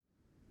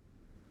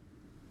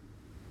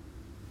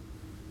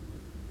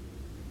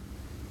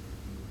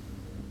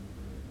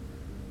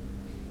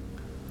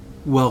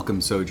Welcome,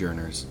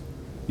 Sojourners.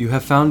 You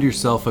have found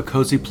yourself a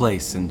cozy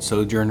place in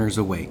Sojourners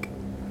Awake.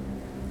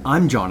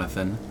 I'm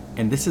Jonathan,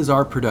 and this is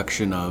our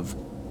production of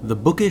The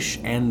Bookish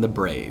and the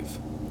Brave.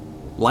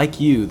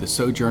 Like you, the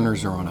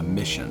Sojourners are on a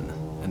mission,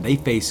 and they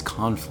face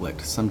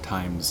conflict,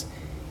 sometimes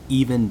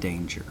even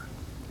danger.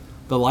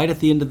 The light at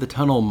the end of the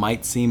tunnel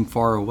might seem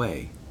far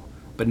away,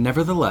 but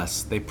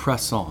nevertheless they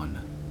press on,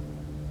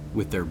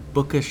 with their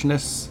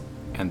bookishness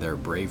and their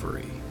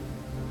bravery.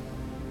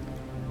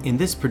 In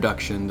this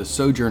production, the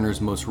Sojourners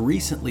most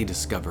recently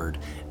discovered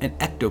an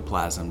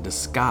ectoplasm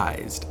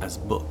disguised as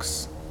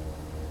books.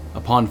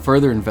 Upon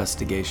further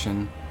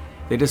investigation,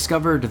 they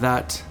discovered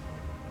that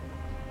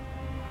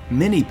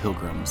many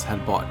pilgrims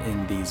had bought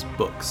in these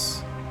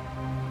books.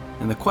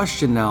 And the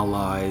question now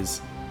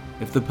lies,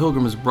 if the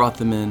pilgrims brought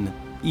them in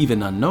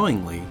even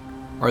unknowingly,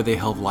 are they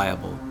held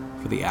liable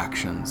for the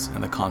actions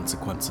and the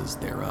consequences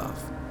thereof?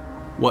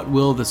 What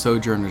will the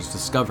Sojourners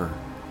discover,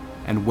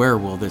 and where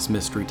will this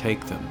mystery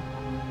take them?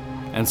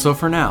 And so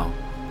for now,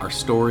 our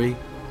story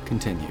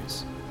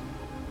continues.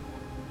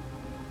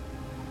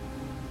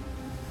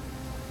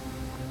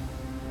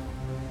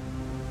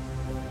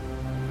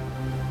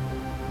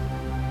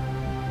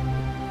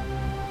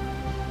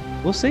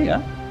 We'll see,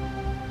 huh?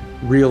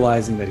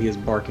 Realizing that he is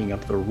barking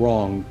up the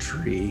wrong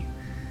tree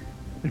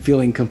and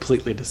feeling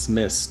completely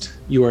dismissed,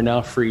 you are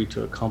now free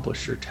to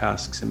accomplish your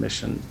tasks and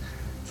mission.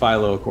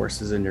 Philo, of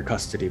course, is in your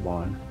custody,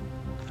 Vaughn.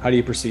 How do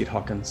you proceed,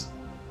 Hawkins?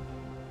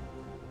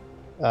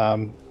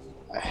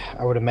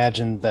 I would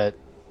imagine that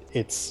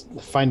it's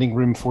finding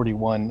room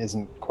 41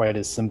 isn't quite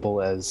as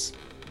simple as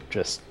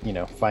just,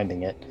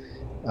 finding it.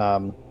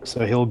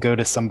 So he'll go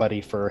to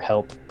somebody for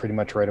help pretty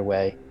much right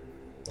away.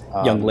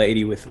 Young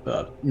lady with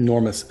an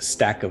enormous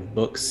stack of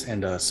books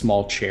and a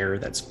small chair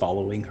that's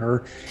following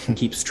her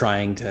keeps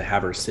trying to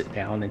have her sit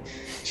down, and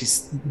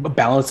she's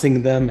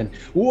balancing them and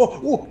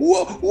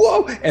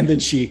whoa, and then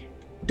she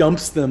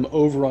dumps them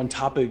over on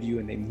top of you,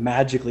 and they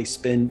magically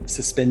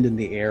suspend in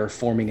the air,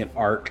 forming an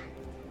arc,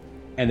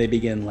 and they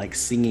begin like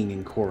singing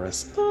in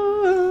chorus.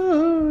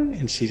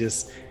 And she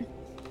just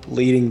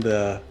leading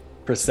the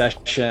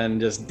procession,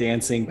 just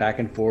dancing back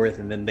and forth,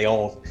 and then they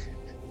all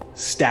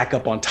stack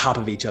up on top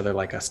of each other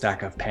like a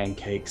stack of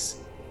pancakes.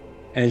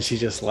 And she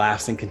just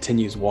laughs and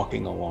continues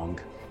walking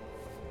along.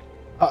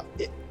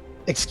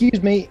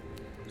 Excuse me.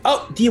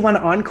 Oh, do you want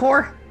an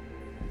encore?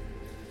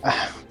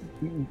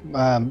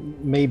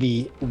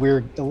 Maybe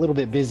we're a little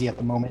bit busy at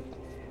the moment.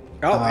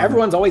 Oh,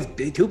 everyone's always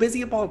too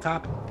busy up on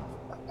top.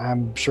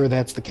 I'm sure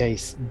that's the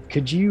case.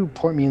 Could you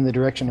point me in the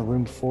direction of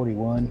room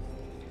 41?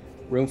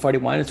 Room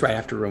 41 is right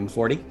after room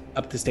 40,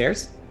 up the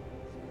stairs.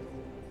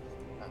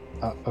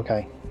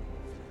 Okay.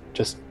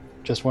 Just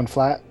one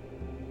flat?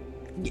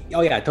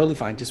 Oh yeah, totally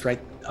fine. Just right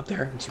up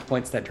there. And she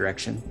points that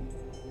direction.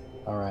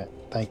 All right.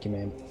 Thank you,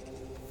 ma'am.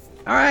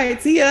 All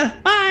right, see ya.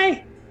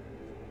 Bye.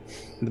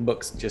 The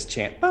books just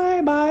chant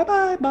bye, bye,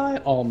 bye, bye,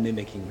 all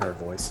mimicking her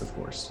voice, of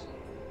course.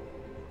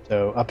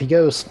 So up he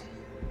goes.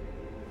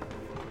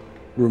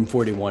 Room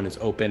 41 is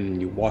open, and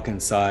you walk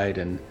inside,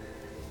 and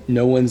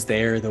no one's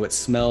there, though it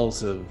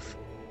smells of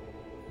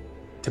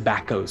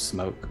tobacco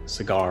smoke,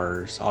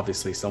 cigars.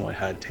 Obviously, someone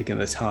had taken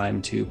the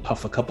time to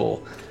puff a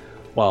couple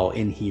while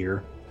in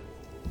here.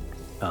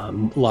 A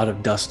lot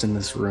of dust in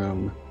this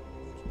room.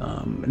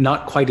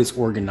 Not quite as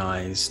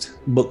organized.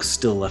 Books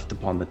still left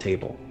upon the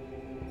table.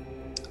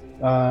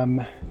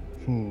 I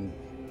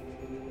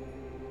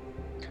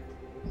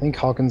think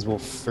Hawkins will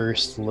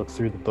first look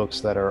through the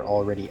books that are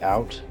already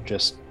out,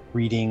 just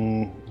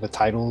reading the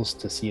titles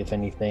to see if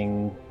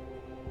anything.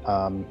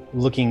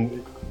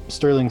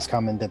 Sterling's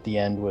comment at the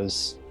end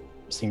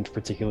seemed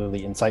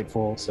particularly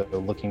insightful, so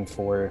looking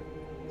for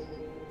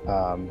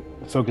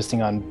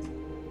focusing on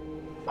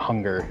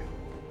hunger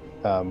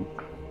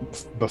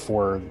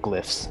before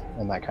glyphs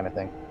and that kind of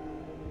thing.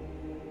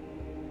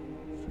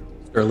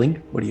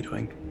 Sterling, what are you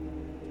doing?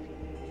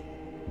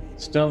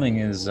 Sterling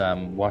is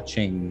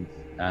watching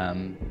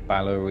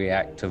Philo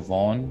react to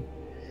Vaughn,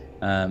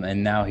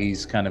 and now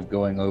he's kind of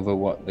going over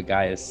what the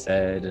guy has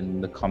said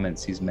and the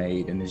comments he's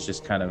made, and is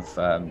just kind of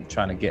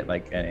trying to get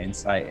like an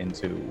insight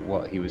into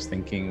what he was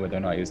thinking, whether or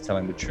not he was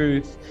telling the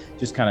truth,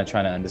 just kind of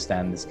trying to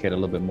understand this kid a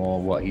little bit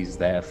more, what he's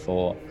there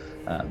for,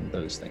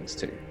 those things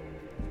too.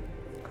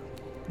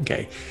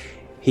 Okay.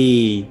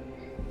 He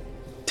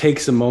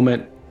takes a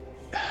moment.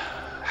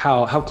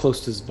 How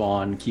close does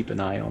Vaughn keep an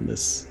eye on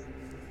this?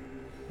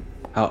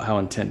 How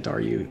intent are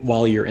you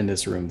while you're in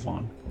this room,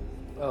 Vaughn?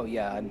 Oh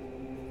yeah,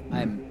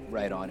 I'm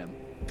right on him.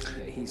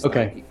 Yeah, he's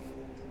okay.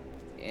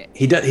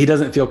 He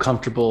doesn't feel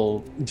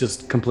comfortable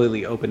just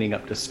completely opening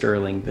up to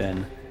Sterling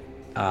then.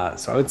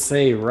 So I would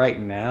say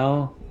right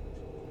now,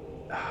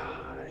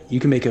 you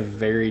can make a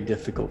very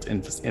difficult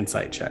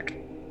insight check.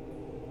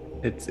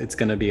 It's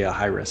going to be a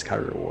high risk, high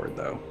reward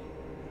though.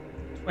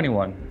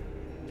 21.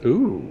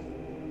 Ooh.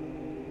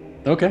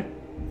 Okay.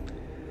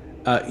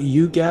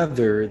 You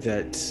gather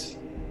that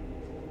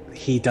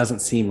he doesn't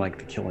seem like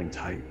the killing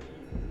type.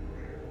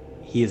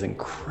 He is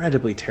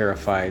incredibly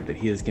terrified that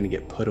he is going to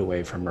get put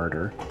away for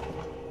murder.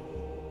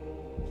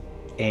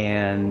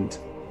 and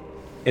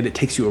it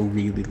takes you a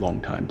really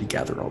long time to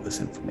gather all this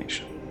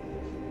information.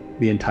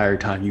 The entire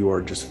time you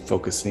are just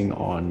focusing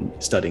on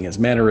studying his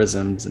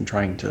mannerisms and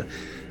trying to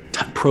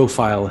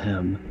profile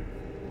him.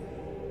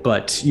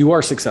 But you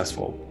are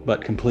successful,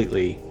 but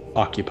completely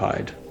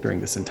occupied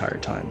during this entire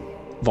time.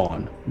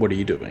 Vaughn, what are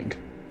you doing?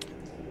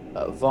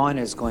 Vaughn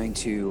is going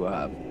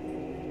to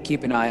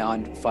keep an eye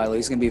on Philo.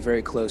 He's going to be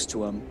very close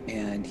to him,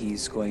 and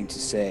he's going to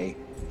say,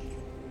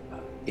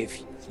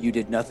 if you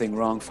did nothing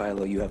wrong,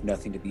 Philo, you have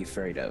nothing to be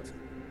afraid of.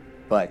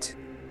 But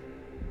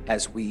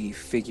as we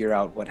figure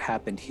out what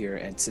happened here,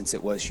 and since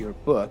it was your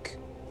book,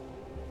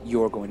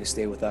 you're going to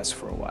stay with us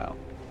for a while.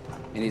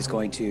 And he's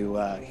going to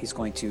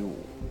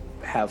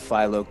have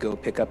Philo go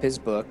pick up his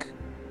book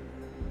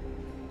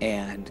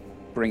and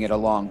bring it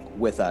along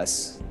with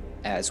us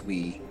as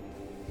we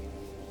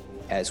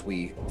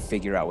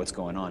figure out what's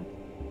going on.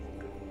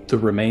 The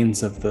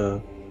remains of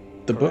the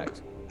book?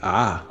 Correct.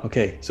 Ah,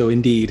 okay. So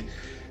indeed,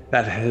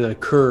 that had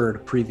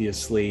occurred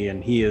previously,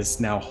 and he is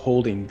now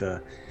holding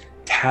the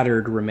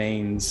tattered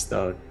remains,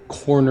 the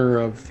corner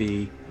of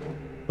the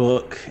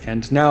book,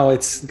 and now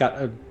it's got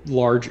a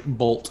large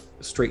bolt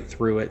straight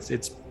through it.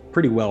 It's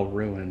pretty well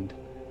ruined,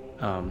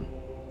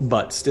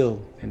 but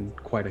still in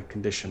quite a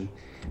condition.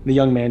 The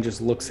young man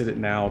just looks at it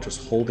now,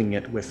 just holding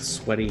it with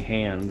sweaty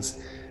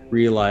hands,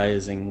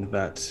 realizing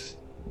that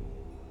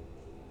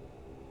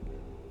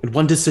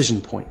one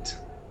decision point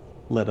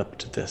led up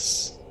to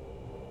this.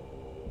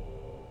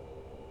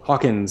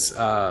 Hawkins,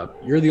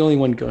 you're the only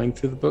one going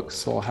through the book,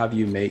 so I'll have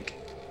you make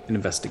an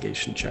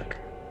investigation check.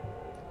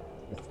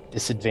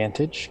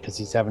 Disadvantage, because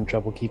he's having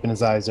trouble keeping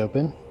his eyes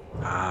open.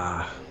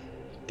 Ah,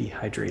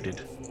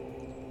 dehydrated.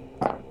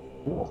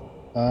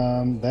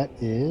 That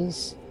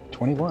is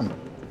 21.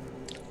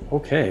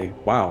 Okay,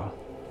 wow.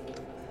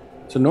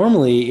 So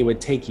normally it would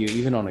take you,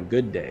 even on a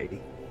good day,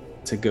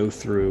 to go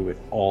through with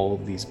all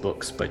of these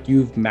books, but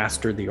you've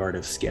mastered the art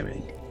of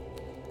skimming.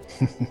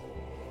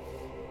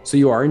 So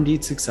you are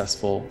indeed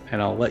successful,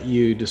 and I'll let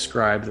you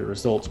describe the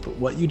results, but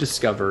what you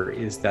discover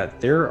is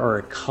that there are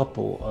a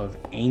couple of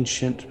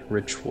ancient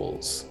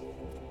rituals,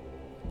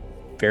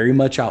 very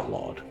much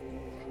outlawed,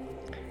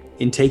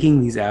 in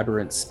taking these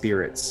aberrant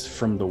spirits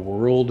from the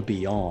world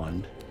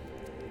beyond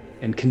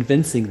and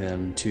convincing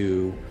them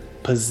to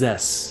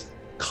possess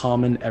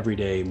common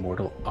everyday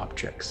mortal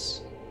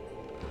objects.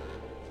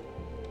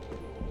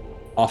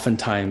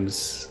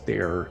 Oftentimes they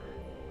are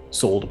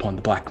sold upon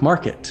the black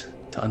market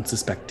to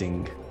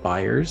unsuspecting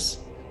buyers,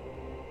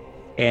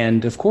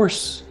 and of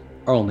course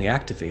are only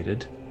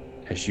activated,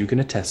 as you can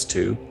attest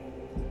to,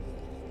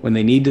 when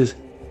they need to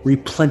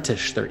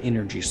replenish their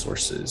energy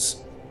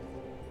sources.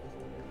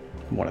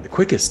 One of the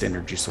quickest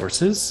energy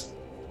sources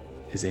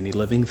is any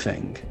living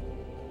thing.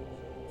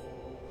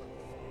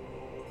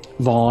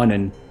 Vaughn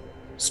and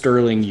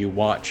Sterling, you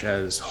watch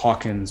as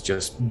Hawkins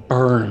just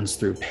burns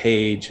through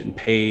page and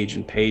page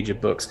and page of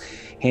books,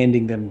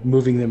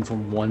 moving them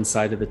from one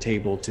side of the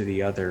table to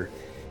the other,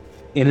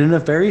 and in a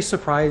very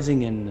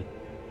surprising and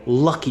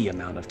lucky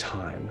amount of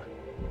time.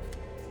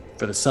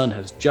 For the sun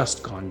has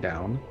just gone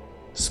down,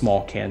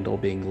 small candle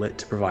being lit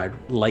to provide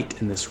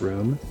light in this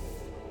room.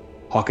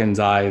 Hawkins'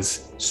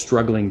 eyes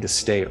struggling to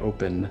stay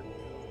open.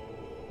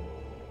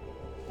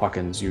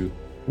 Hawkins, you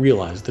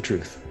realize the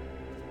truth.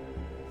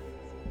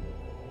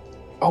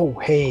 Oh,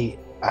 hey,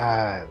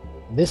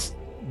 this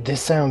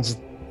sounds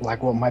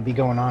like what might be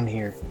going on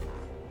here.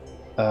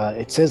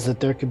 It says that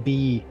there could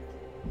be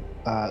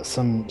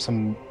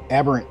some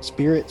aberrant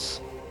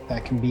spirits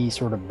that can be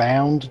sort of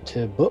bound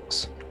to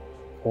books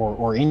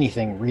or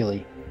anything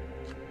really.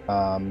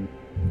 It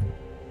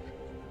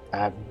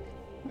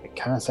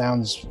kind of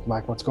sounds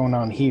like what's going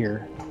on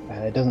here.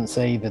 It doesn't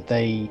say that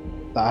the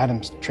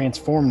items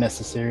transform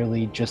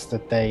necessarily, just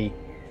that they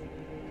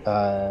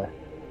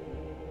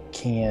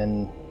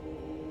can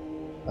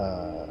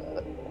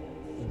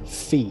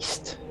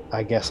feast,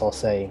 I guess I'll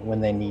say,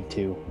 when they need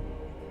to.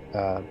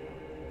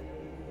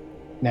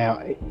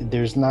 Now,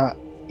 there's not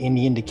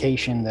any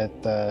indication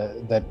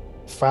that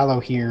Philo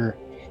here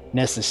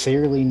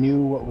necessarily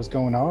knew what was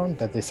going on,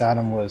 that this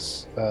item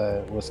was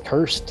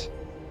cursed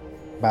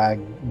by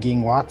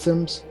Ging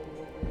Watsums,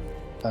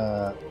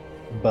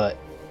 but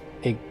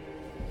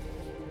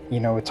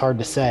it's hard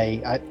to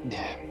say.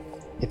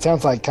 It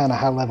sounds like kind of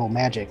high-level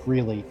magic,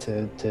 really,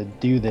 to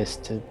do this,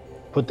 to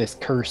put this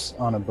curse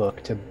on a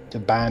book, to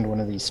bind one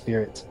of these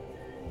spirits.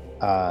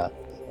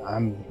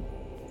 I'm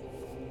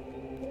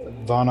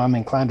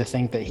inclined to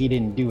think that he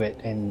didn't do it,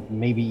 and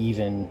maybe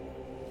even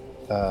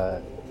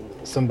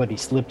somebody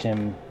slipped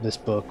him this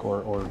book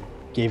or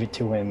gave it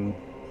to him,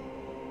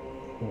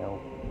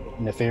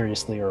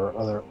 nefariously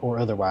or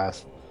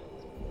otherwise.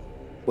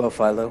 Well,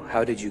 Philo,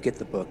 how did you get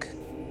the book?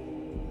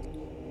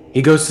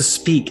 He goes to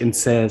speak and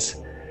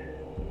says,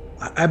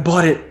 I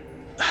bought it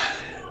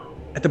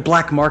at the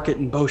black market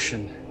in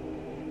Boshin.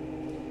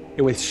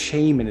 It was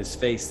shame in his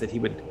face that he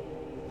would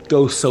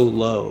go so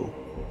low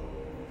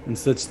in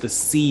such the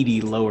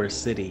seedy lower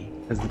city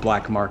as the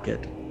black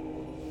market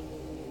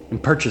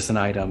and purchase an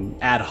item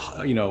at,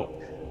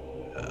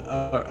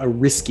 a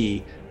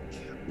risky,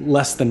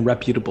 less than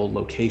reputable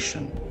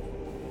location.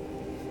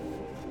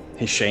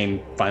 His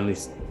shame finally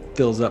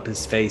fills up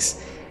his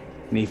face,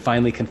 and he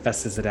finally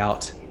confesses it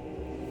out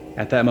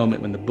at that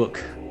moment when the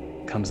book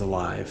comes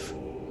alive.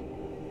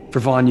 For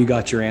Vaughn, you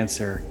got your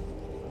answer.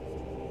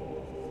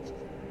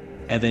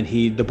 And then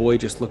the boy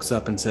just looks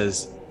up and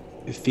says,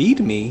 "Feed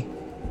me?"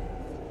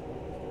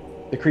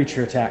 The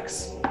creature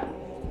attacks.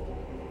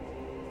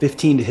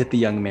 15 to hit the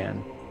young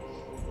man.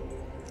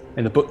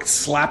 And the book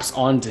slaps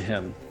onto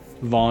him.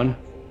 Vaughn,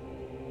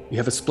 you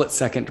have a split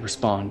second to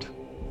respond.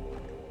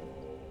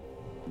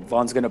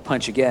 Vaughn's gonna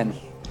punch again.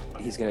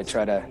 He's gonna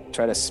try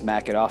to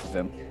smack it off of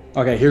him.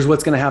 Okay, here's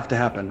what's gonna have to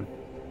happen.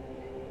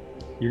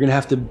 You're gonna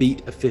have to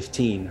beat a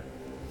 15.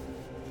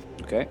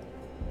 Okay.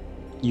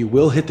 You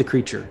will hit the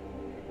creature,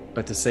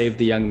 but to save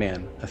the young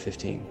man, a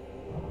 15.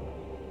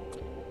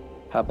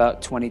 How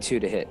about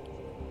 22 to hit?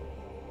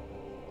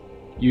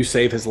 You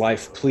save his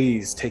life.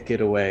 Please take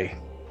it away.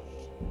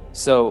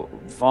 So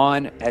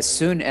Vaughn, as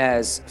soon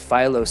as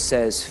Philo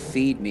says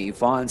 "feed me,"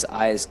 Vaughn's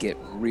eyes get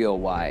real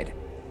wide,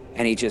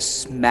 and he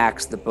just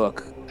smacks the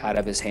book out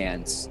of his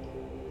hands,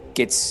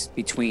 gets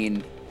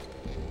between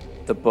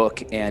the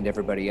book and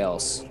everybody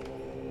else,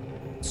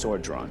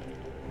 sword drawn.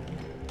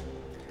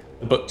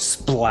 The book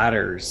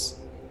splatters,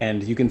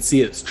 and you can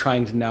see it's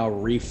trying to now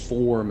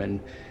reform, and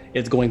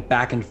it's going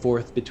back and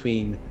forth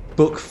between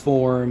book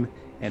form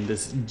and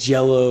this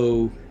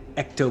jello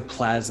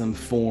ectoplasm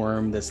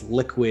form, this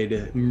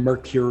liquid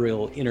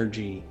mercurial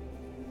energy.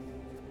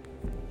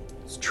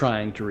 It's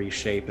trying to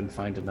reshape and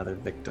find another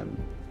victim.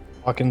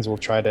 Hawkins will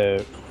try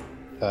to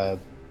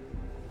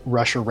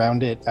rush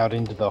around it out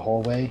into the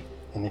hallway,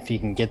 and if he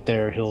can get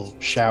there, he'll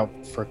shout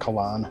for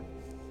Kalan.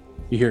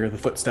 You hear the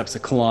footsteps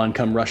of Kalan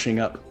come rushing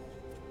up.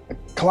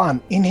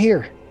 Kalan, in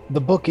here!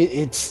 The book,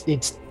 it's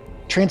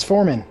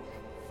transforming.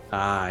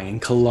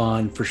 And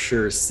Kalan for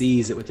sure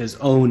sees it with his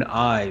own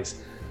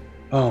eyes.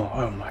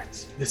 Oh my,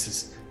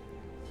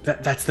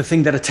 that's the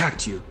thing that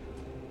attacked you.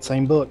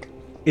 Same book.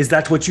 Is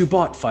that what you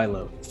bought,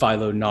 Philo?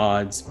 Philo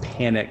nods,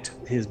 panicked,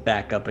 his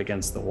back up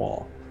against the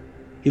wall.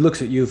 He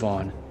looks at you,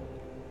 Vaughn.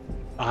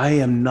 I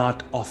am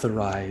not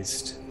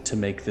authorized to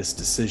make this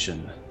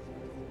decision.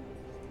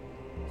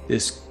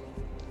 This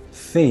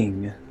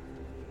thing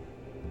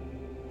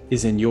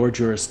is in your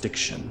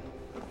jurisdiction.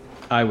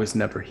 I was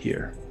never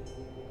here.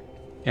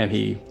 And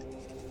he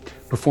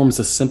performs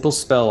a simple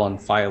spell on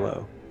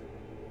Philo.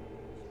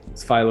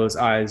 As Philo's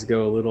eyes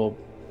go a little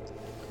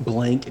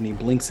blank, and he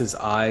blinks his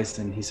eyes,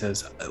 and he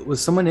says,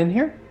 "Was someone in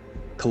here?"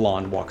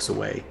 Kalan walks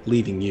away,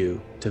 leaving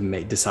you to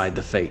decide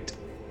the fate.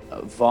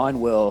 Vaughn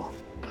will,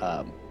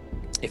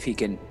 if he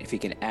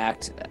can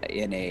act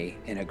in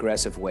an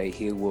aggressive way,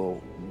 he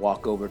will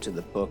walk over to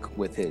the book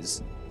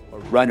or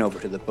run over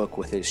to the book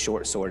with his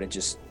short sword and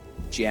just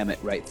jam it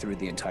right through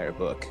the entire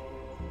book.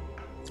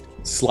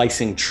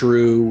 Slicing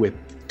true with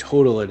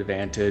total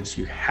advantage,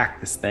 you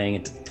hack this thing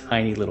into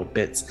tiny little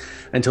bits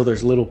until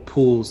there's little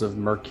pools of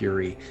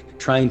mercury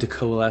trying to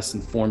coalesce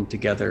and form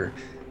together.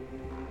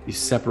 You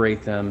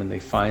separate them and they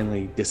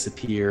finally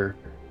disappear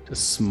to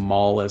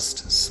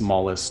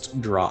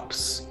smallest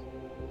drops.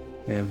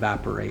 They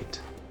evaporate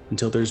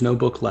until there's no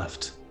book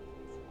left,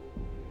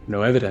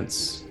 no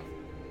evidence,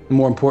 and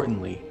more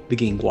importantly, the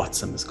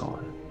Gingwatsum is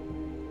gone.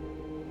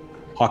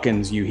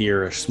 Hawkins, you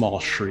hear a small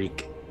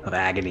shriek of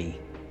agony,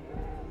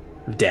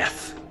 of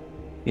death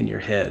in your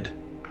head,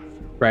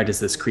 right as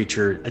this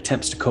creature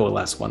attempts to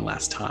coalesce one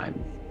last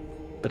time,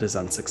 but is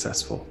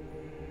unsuccessful.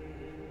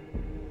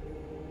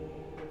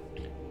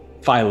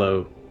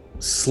 Philo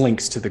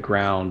slinks to the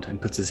ground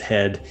and puts his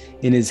head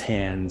in his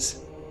hands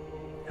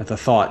at the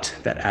thought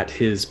that at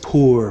his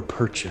poor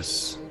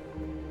purchase,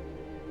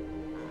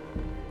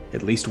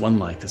 at least one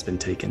life has been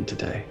taken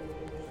today.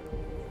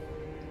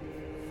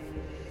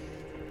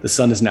 The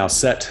sun is now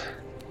set,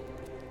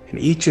 and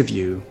each of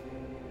you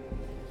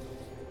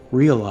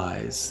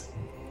realize,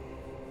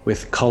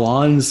 with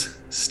Kalan's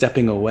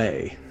stepping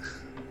away,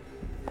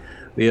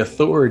 the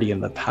authority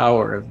and the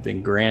power have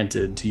been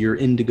granted to your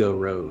indigo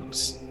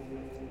robes.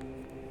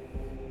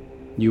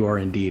 You are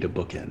indeed a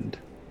bookend.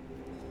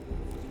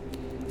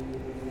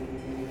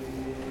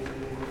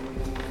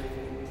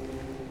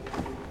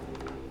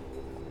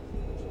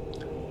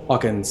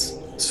 Hawkins,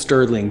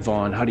 Sterling,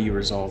 Vaughn, how do you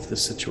resolve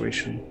this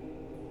situation?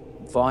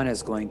 Vaughn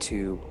is going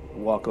to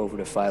walk over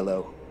to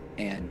Philo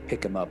and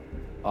pick him up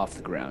off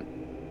the ground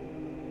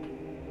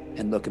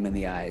and look him in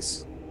the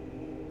eyes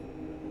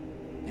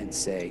and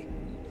say,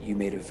 "You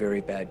made a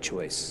very bad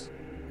choice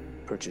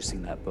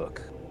purchasing that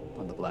book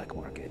on the black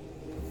market."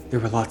 There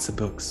were lots of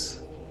books.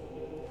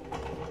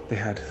 They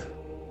had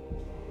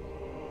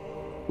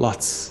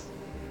lots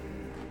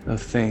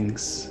of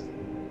things,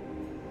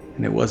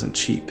 and it wasn't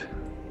cheap.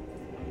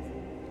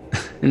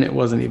 And it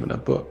wasn't even a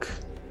book.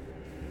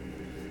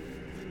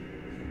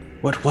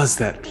 What was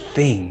that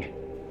thing?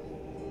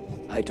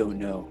 I don't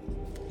know.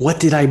 What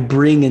did I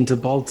bring into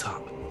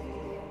Baltop?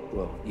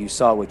 Well, you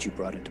saw what you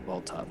brought into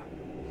Baltop,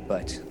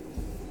 but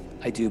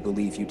I do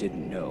believe you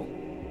didn't know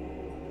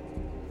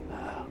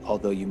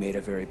although you made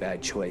a very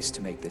bad choice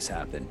to make this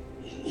happen.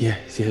 Yeah,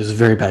 it was a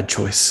very bad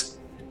choice.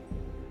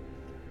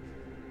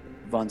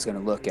 Vaughn's going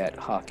to look at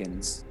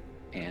Hawkins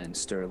and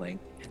Sterling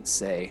and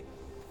say,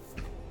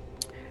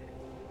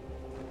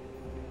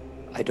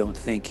 I don't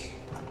think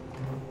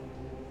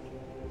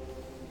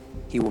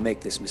he will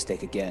make this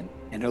mistake again.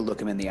 And he'll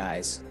look him in the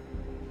eyes.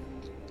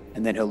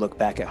 And then he'll look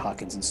back at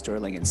Hawkins and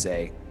Sterling and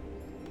say,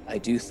 I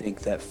do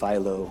think that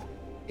Philo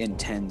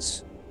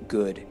intends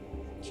good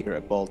here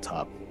at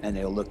Balltop. And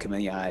he'll look him in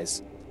the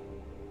eyes.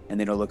 And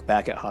then he'll look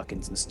back at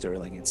Hawkins and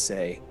Sterling and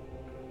say,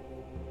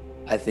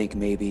 I think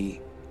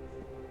maybe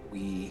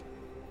we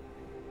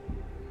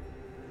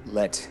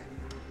let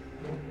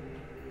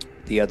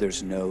the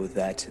others know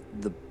that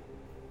the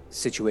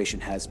situation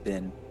has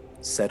been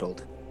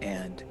settled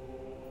and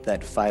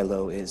that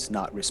Philo is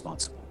not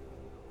responsible.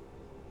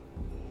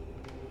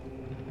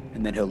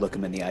 And then he'll look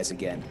him in the eyes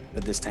again,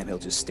 but this time he'll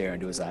just stare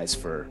into his eyes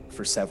for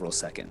several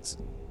seconds.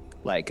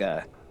 Like,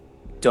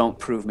 don't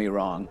prove me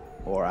wrong,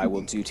 or I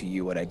will do to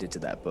you what I did to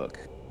that book.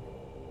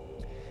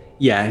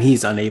 Yeah, and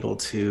he's unable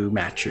to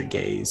match your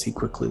gaze. He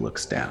quickly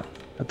looks down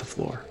at the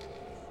floor.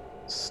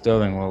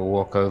 Sterling will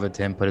walk over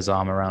to him, put his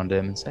arm around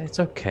him, and say, "It's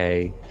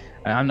okay.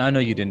 I know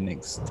you didn't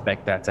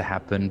expect that to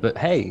happen, but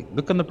hey,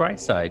 look on the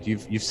bright side.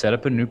 You've set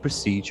up a new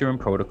procedure and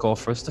protocol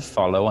for us to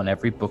follow on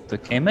every book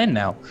that came in.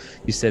 Now,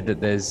 you said that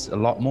there's a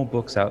lot more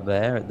books out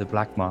there at the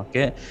black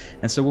market,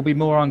 and so we'll be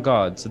more on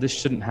guard. So this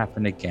shouldn't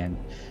happen again.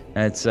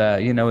 It's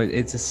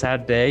it's a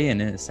sad day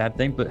and a sad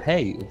thing, but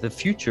hey, the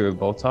future of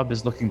Balltop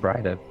is looking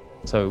brighter.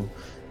 So,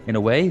 in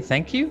a way,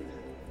 thank you."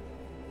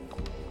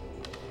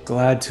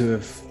 Glad to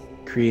have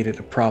created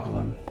a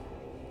problem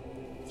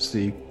so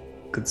you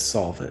could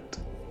solve it.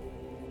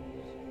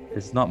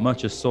 There's not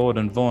much a sword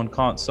and Vaughn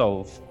can't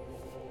solve.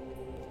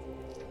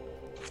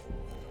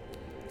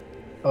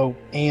 Oh,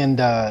 and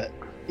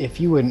if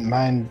you wouldn't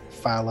mind,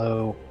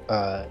 Philo,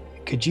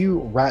 could you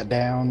write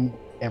down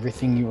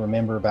everything you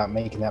remember about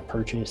making that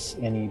purchase?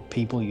 Any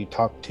people you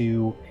talked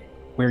to,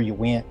 where you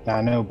went? Now,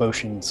 I know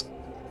Boshin's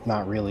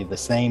not really the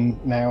same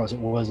now as it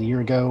was a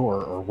year ago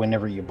or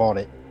whenever you bought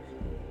it.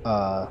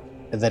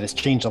 That has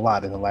changed a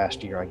lot in the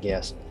last year, I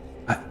guess.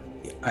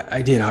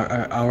 I did.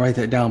 I'll write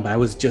that down, but I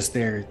was just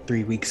there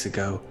 3 weeks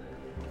ago.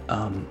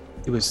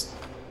 It was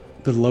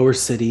the lower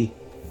city.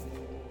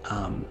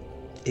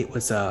 It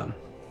was, I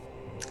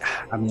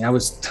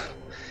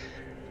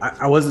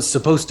wasn't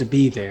supposed to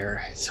be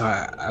there, so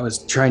I was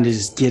trying to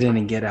just get in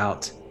and get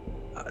out.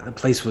 The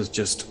place was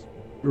just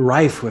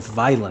rife with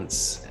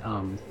violence.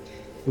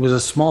 It was a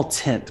small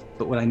tent,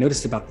 but what I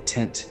noticed about the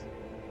tent,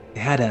 it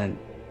had an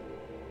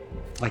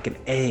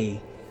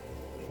A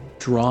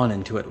drawn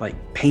into it, like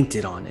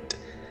painted on it.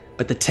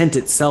 But the tent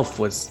itself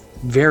was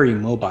very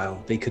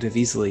mobile. They could have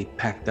easily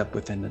packed up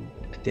within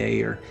a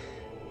day, or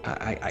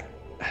I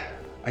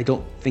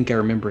don't think I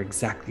remember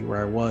exactly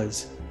where I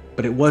was,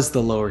 but it was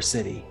the lower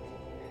city.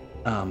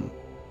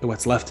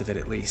 What's left of it,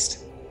 at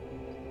least.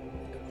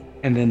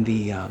 And then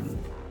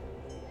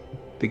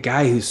the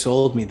guy who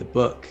sold me the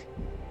book,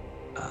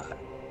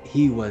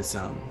 he was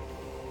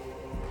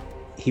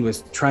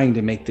trying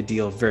to make the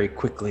deal very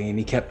quickly, and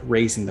he kept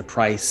raising the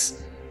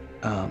price.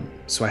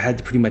 So I had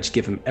to pretty much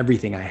give him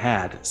everything I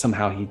had.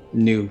 Somehow he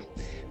knew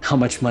how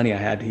much money I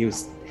had. He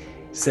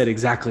said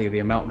exactly the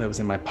amount that was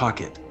in my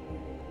pocket.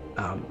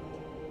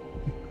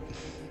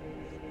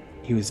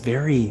 He's a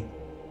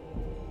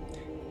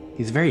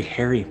very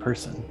hairy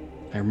person.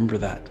 I remember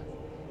that.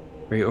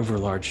 Very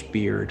overlarge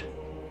beard,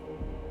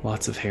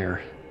 lots of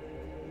hair.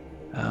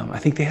 I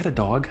think they had a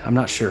dog. I'm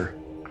not sure.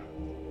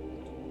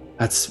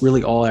 That's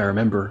really all I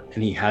remember,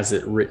 and he has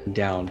it written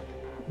down,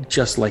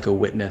 just like a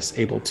witness,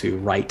 able to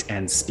write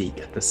and speak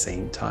at the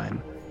same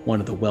time.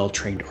 One of the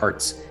well-trained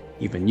arts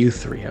even you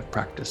three have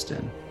practiced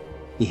in.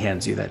 He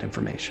hands you that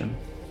information.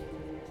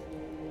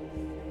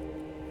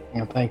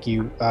 Yeah, thank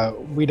you.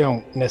 We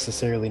don't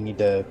necessarily need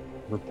to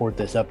report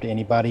this up to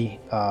anybody,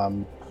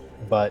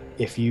 but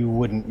if you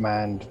wouldn't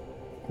mind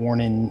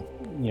warning,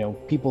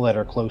 people that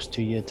are close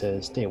to you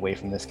to stay away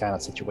from this kind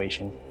of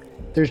situation.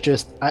 There's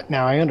just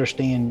now I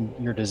understand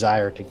your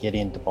desire to get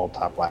into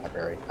Balltop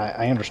Library.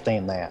 I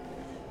understand that,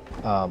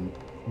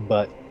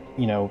 but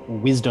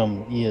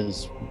wisdom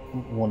is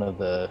one of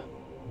the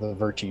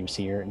virtues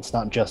here. It's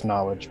not just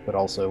knowledge, but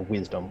also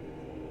wisdom.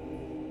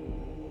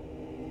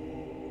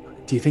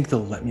 Do you think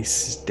they'll let me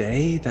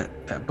stay?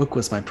 That book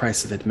was my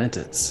price of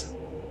admittance.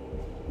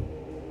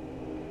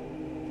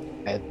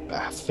 I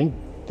think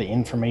the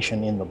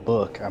information in the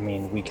book,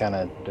 we kind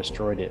of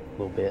destroyed it a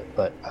little bit,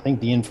 but I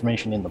think the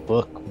information in the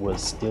book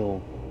was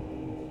still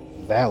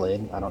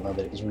valid. I don't know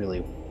that it was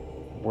really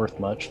worth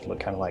much. It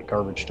looked kind of like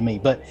garbage to me,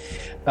 but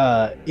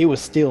it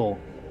was still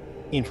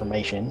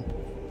information.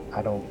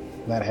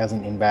 That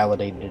hasn't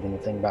invalidated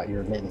anything about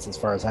your admittance as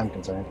far as I'm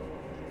concerned.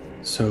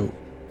 So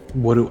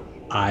what do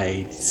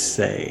I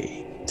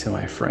say to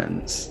my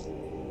friends?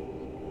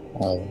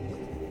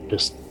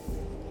 Just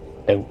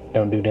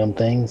don't do dumb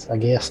things, I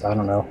guess. I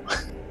don't know.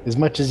 As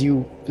much as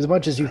you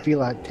feel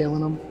like telling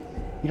them,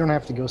 you don't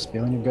have to go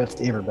spilling your guts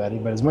to everybody,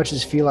 but as much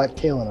as you feel like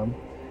telling them,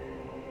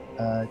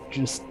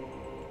 just,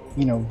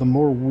 the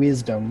more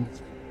wisdom,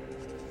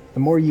 the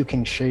more you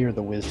can share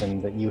the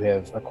wisdom that you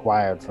have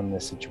acquired from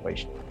this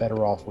situation, the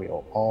better off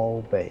we'll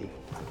all be.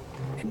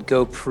 And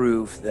go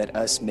prove that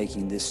us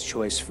making this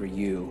choice for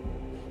you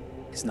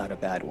is not a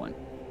bad one.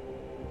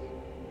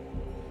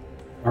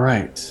 All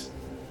right.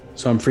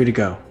 So I'm free to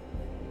go.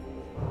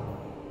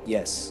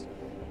 Yes.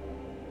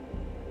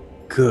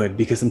 Good,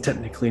 because I'm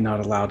technically not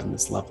allowed in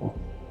this level.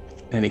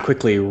 And he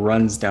quickly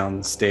runs down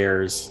the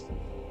stairs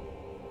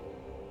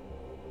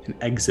and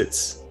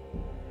exits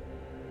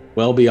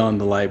well beyond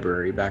the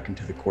library back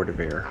into the Court of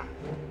Air.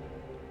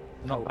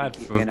 Not bad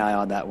Keep for an eye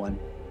on that one.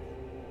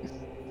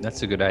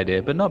 That's a good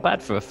idea, but not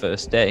bad for a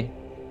first day.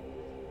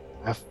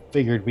 I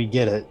figured we'd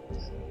get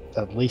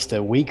at least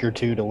a week or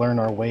two to learn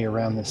our way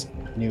around this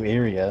new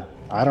area.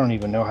 I don't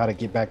even know how to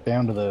get back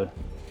down to the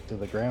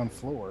ground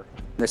floor.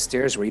 The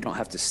stairs where you don't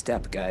have to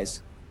step,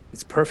 guys.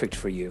 It's perfect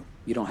for you.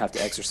 You don't have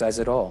to exercise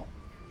at all.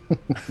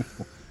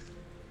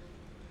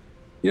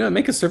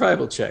 Make a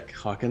survival check,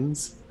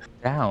 Hawkins.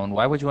 Down?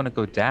 Why would you want to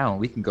go down?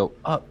 We can go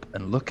up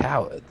and look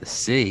out at the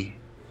sea.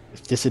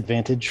 With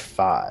disadvantage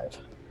 5.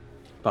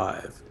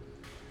 5.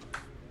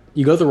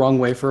 You go the wrong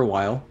way for a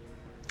while.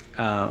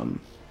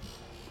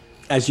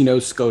 As you know,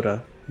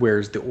 Skoda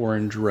wears the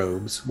orange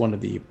robes, one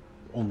of the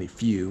only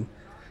few.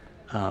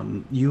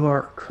 You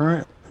are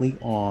currently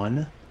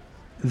on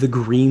the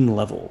green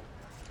level.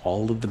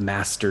 All of the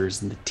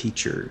masters and the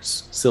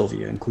teachers,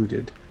 Sylvia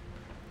included,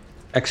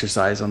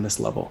 exercise on this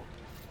level.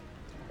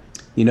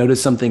 You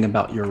notice something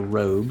about your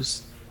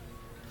robes.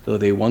 Though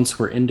they once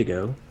were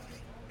indigo,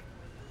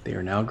 they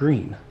are now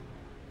green.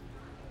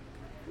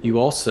 You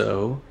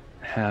also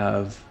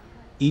have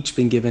each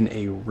been given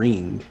a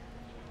ring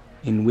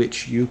in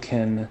which you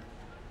can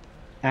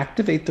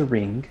activate the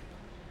ring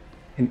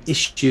and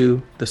issue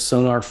the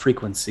sonar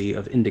frequency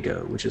of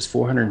indigo, which is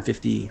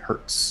 450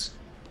 hertz.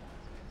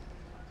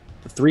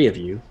 The 3 of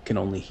you can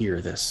only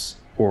hear this,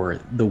 or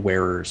the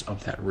wearers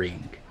of that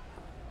ring.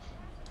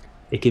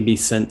 It can be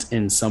sent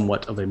in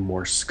somewhat of a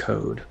Morse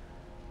code.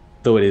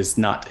 Though it is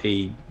not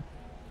a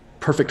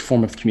perfect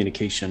form of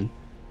communication,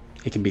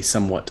 it can be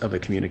somewhat of a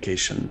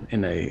communication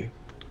in a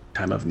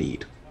time of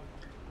need.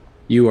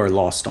 You are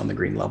lost on the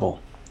green level.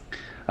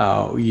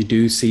 You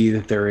do see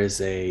that there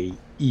is a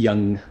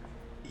young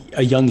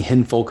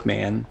Hinfolk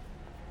man.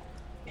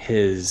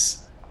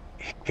 His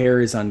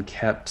hair is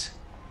unkept.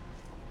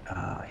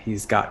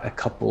 He's got a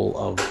couple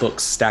of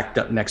books stacked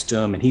up next to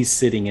him, and he's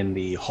sitting in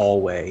the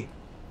hallway.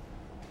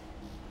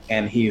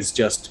 And he is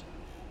just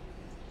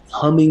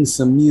humming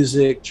some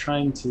music,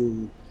 trying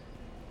to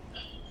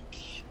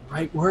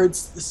write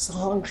words to the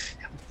song.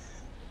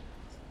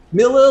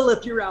 Millil,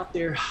 if you're out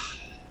there,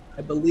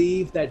 I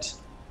believe that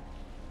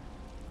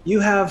you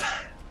have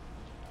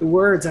the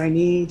words I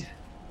need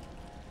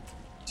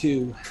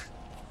to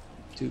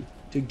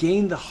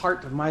gain the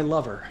heart of my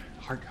lover.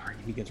 Heart,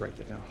 he begins right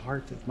there.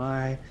 Heart of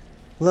my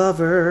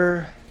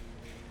lover.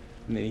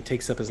 And then he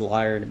takes up his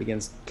lyre and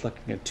begins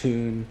plucking a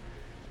tune.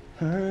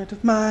 Heart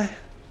of my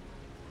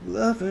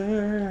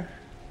lover.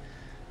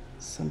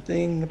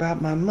 Something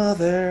about my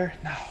mother.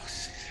 No,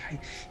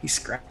 he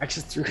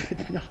scratches through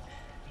it. No,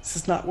 this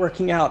is not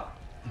working out.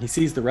 He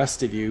sees the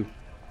rest of you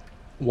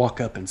walk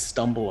up and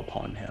stumble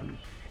upon him,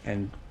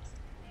 and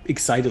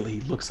excitedly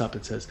he looks up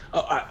and says,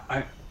 "Oh,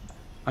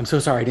 I'm so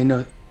sorry. I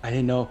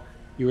didn't know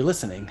you were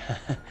listening.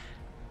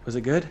 Was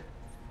it good?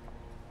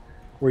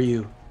 Were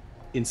you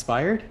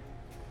inspired?"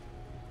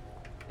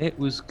 It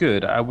was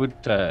good. I would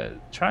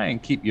try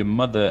and keep your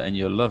mother and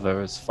your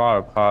lover as far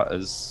apart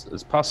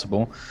as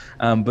possible.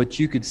 But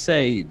you could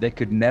say there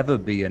could never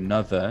be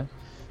another,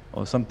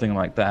 or something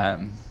like that.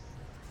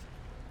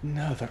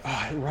 Another.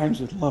 It rhymes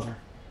with lover.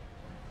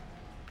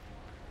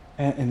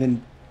 And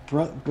then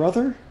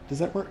brother? Does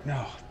that work?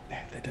 No,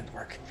 that didn't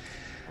work.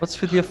 What's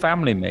with your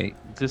family, mate?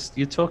 Just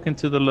you're talking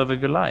to the love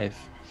of your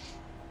life.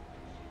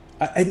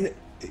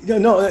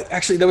 No,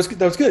 actually, that was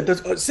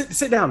good.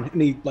 Sit down.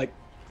 And he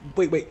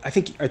wait. I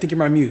think you're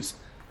my muse.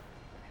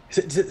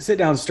 Sit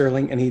down,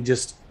 Sterling. And he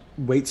just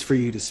waits for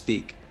you to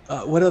speak.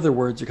 What other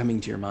words are coming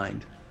to your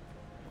mind?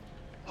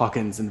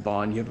 Hawkins and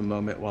Vaughn, you have a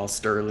moment while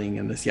Sterling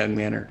and this young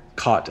man are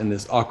caught in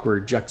this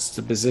awkward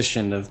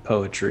juxtaposition of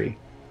poetry.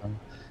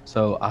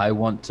 So I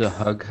want to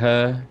hug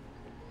her.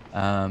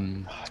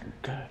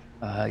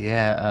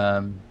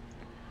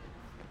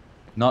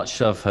 Not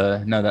shove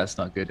her. No, that's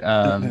not good.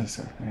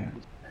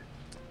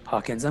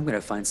 Hawkins, I'm going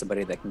to find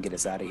somebody that can get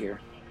us out of here.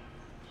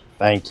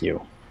 Thank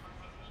you.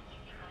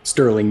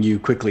 Sterling, you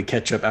quickly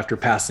catch up after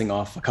passing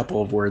off a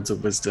couple of words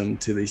of wisdom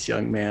to this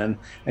young man,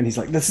 and he's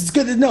like, "This is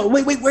good. No,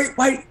 wait,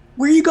 why?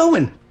 Where are you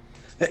going?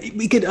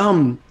 We could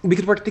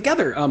work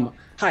together.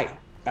 Hi,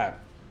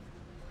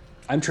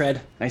 I'm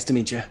Tread. Nice to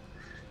meet you."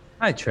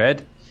 Hi,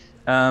 Tread.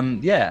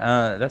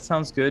 That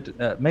sounds good.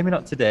 Maybe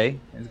not today.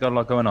 He's got a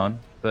lot going on,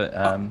 but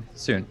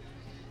soon.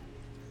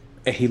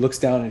 He looks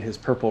down at his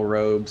purple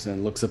robes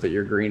and looks up at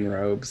your green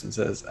robes and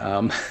says,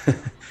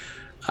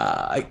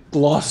 I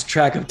lost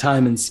track of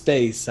time and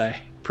space.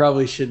 I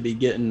probably should be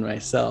getting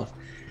myself.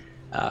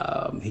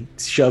 He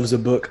shoves a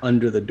book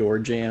under the door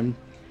jamb.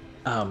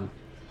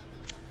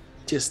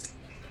 Just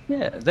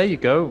Yeah, there you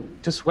go.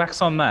 Just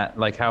wax on that.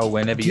 Like how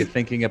whenever you're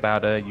thinking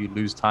about her, you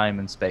lose time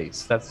and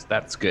space.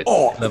 That's good.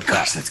 oh Love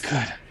gosh, that. that's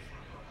good.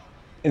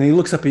 And he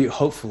looks up at you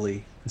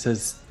hopefully and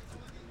says,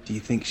 Do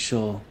you think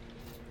she'll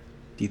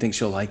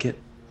like it?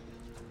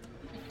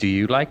 Do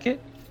you like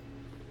it?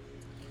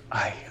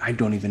 I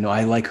don't even know.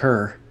 I like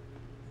her.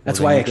 That's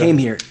then why you I came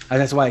here.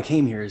 That's why I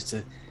came here, is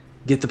to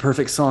get the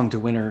perfect song to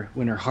win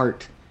her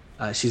heart.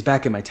 She's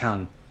back in my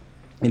town,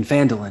 in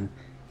Phandalin,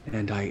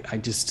 and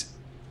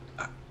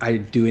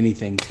I'd do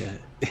anything to.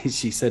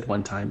 She said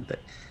one time that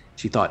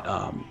she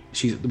thought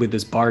she with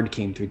this bard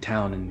came through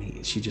town,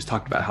 and she just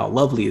talked about how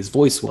lovely his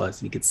voice was,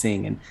 and he could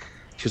sing, and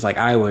she was like,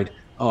 I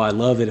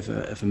love it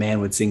if a man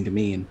would sing to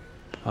me, and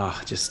I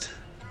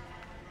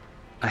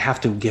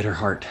have to get her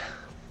heart.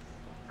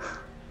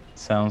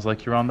 Sounds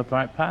like you're on the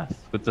right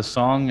path with the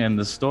song and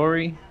the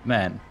story.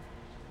 Man,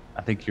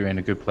 I think you're in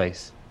a good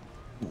place.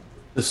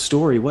 The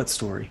story? What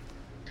story?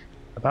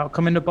 About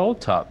coming to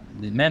Bold Top.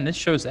 Man, this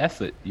shows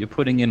effort. You're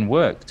putting in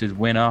work to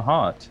win our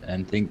heart.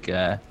 And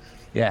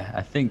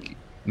I think,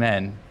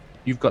 man,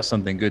 you've got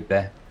something good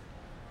there.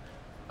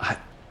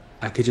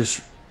 I could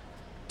just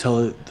tell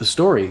her the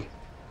story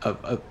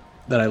of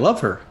that I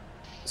love her.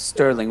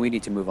 Sterling, we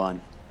need to move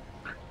on.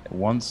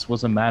 Once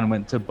was a man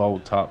went to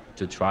Bold Top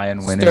to try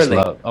and win his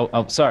Sterling. love.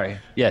 Oh, sorry.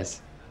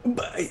 Yes.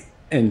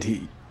 And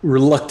he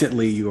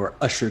reluctantly, you are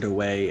ushered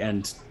away,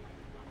 and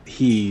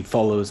he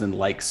follows in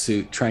like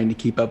suit, trying to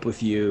keep up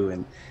with you,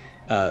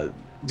 and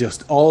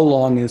just all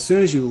along. As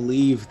soon as you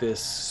leave this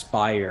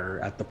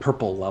spire at the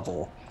purple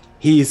level,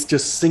 he's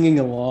just singing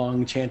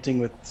along, chanting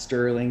with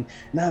Sterling.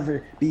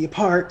 Never be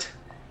apart,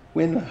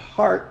 win the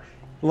heart,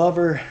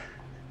 lover,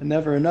 and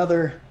never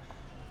another.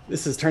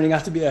 This is turning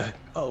out to be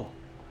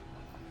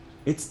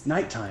it's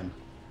nighttime.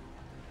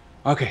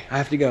 Okay, I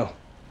have to go.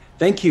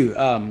 Thank you,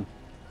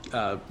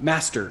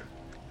 Master.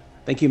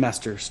 Thank you,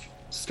 Master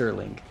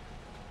Sterling.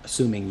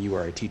 Assuming you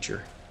are a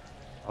teacher.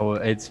 Oh,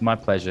 it's my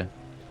pleasure.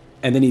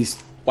 And then he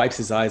wipes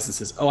his eyes and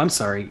says, "Oh, I'm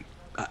sorry.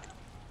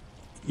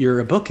 You're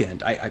a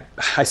bookend. I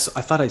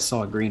thought I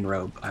saw a green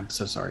robe. I'm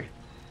so sorry.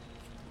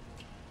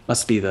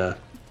 Must be the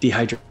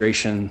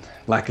dehydration,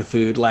 lack of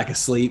food, lack of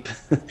sleep,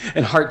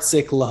 and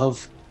heartsick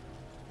love."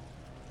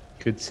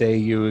 Could say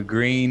you were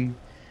green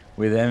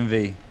with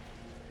envy.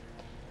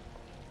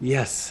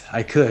 Yes,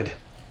 I could.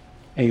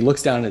 And he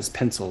looks down at his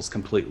pencils,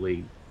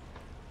 completely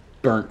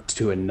burnt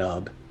to a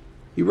nub.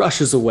 He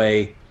rushes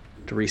away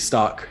to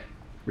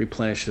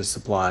replenish his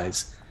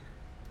supplies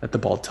at the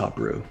Bald Top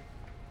Brew.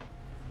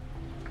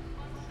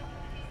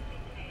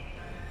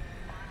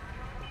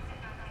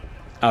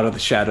 Out of the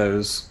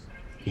shadows,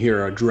 you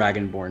hear a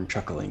dragonborn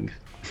chuckling.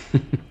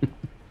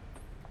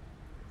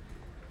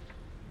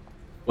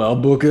 Well,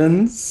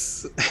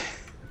 Bookends,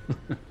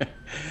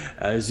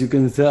 as you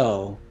can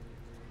tell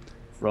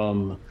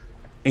from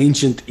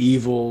ancient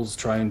evils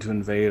trying to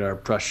invade our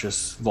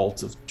precious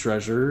vault of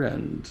treasure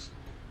and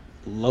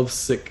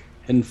lovesick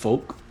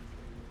henfolk,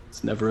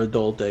 it's never a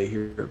dull day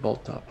here at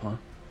Vault Top, huh?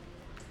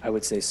 I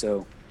would say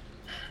so.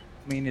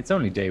 I mean, it's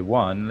only day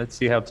one. Let's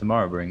see how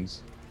tomorrow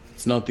brings.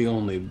 It's not the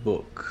only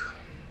book.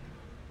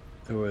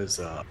 There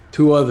was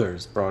 2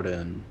 others brought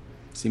in.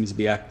 Seems to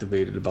be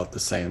activated about the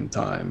same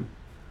time.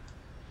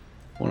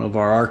 One of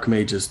our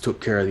archmages took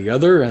care of the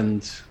other,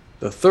 and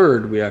the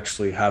third, we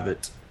actually have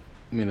it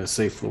in a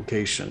safe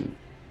location.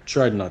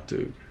 Tried not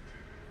to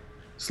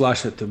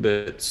slash it to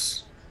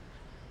bits.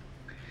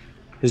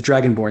 His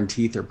dragonborn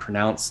teeth are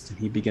pronounced, and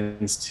he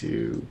begins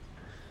to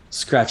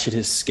scratch at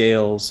his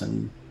scales,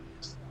 and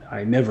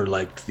I never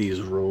liked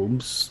these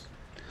robes.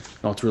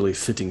 Not really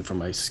fitting for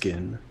my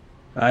skin.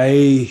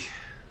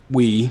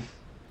 We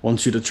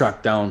want you to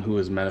track down who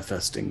is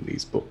manifesting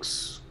these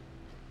books.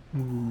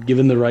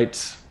 Given the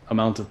right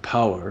amount of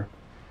power,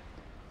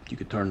 you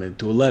could turn it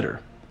into a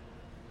letter,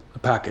 a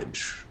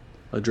package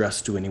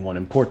addressed to anyone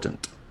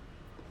important.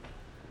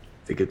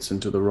 If it gets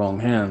into the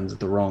wrong hands at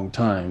the wrong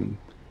time,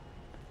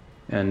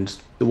 and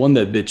the one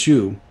that bit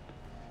you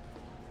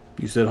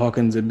said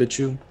Hawkins had bit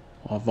you,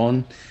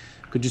 Vaughn,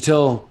 could you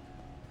tell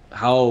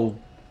how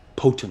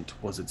potent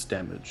was its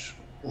damage?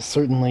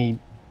 Certainly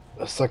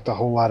sucked a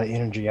whole lot of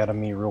energy out of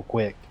me real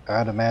quick.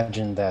 I'd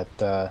imagine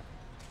that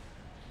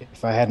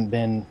if I hadn't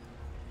been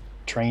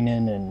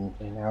training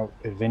and out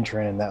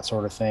adventuring and that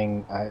sort of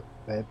thing,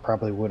 it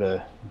probably would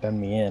have done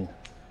me in.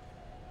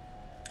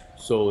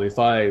 So if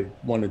I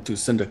wanted to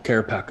send a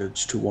care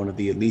package to one of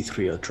the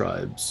Elethria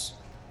tribes,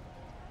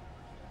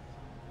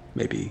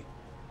 maybe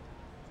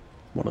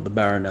one of the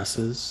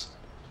baronesses,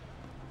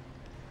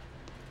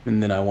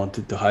 and then I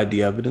wanted to hide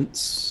the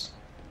evidence,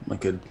 I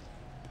could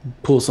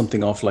pull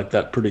something off like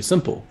that pretty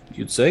simple,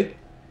 you'd say?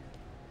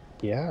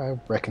 Yeah, I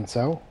reckon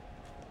so.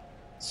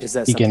 Is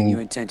that You something can- you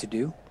intend to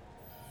do?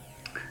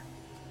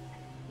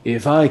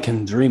 If I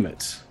can dream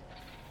it,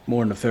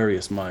 more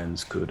nefarious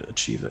minds could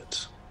achieve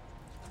it.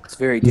 It's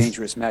very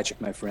dangerous magic,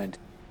 my friend.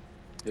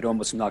 It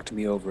almost knocked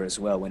me over as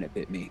well when it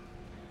bit me.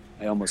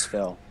 I almost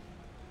fell.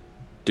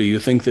 Do you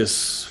think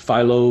this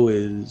Philo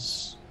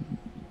is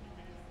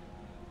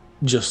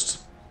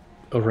just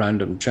a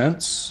random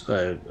chance,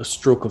 a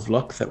stroke of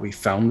luck that we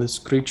found this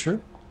creature?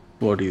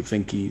 Or do you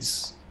think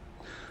he's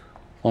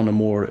on a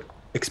more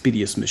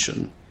expeditious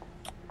mission?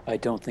 I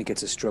don't think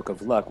it's a stroke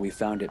of luck. We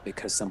found it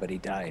because somebody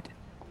died.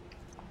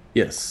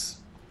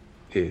 Yes,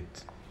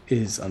 it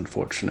is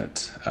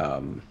unfortunate.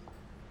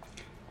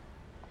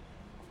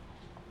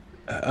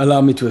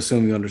 Allow me to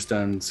assume you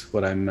understand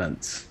what I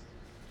meant.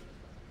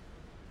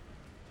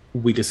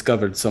 We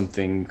discovered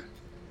something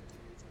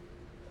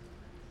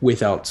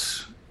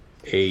without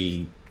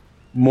a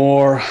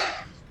more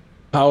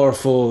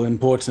powerful,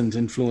 important,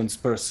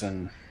 influenced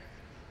person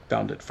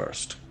found it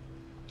first.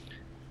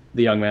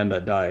 The young man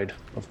that died,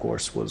 of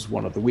course, was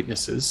one of the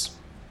witnesses.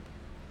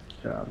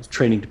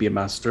 Training to be a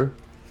master.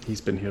 He's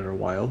been here a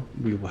while.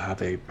 We will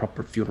have a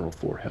proper funeral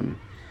for him.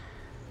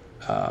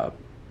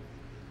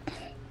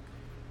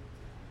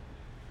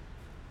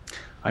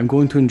 I'm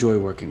going to enjoy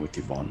working with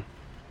you, Vaughn.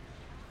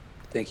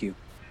 Thank you.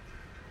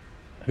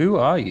 Who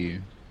are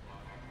you?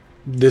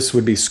 This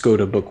would be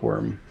Skoda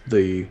Bookworm,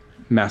 the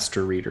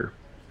master reader.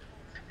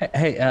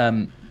 Hey,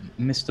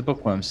 Mr.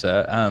 Bookworm,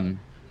 sir.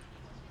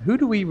 Who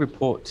do we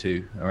report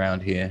to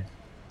around here?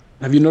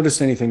 Have you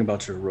noticed anything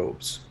about your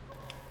robes?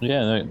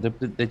 Yeah,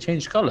 they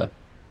changed color.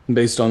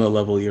 Based on the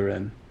level you're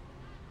in.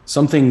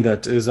 Something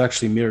that is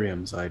actually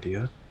Miriam's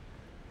idea.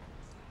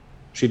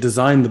 She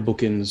designed the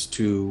bookends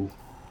to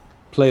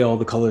play all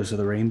the colors of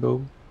the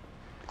rainbow,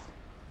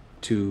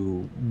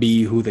 to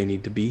be who they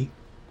need to be,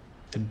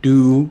 to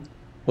do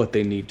what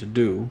they need to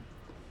do.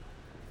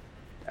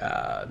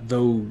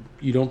 Though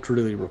you don't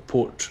really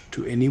report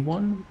to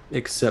anyone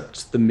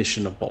except the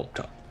mission of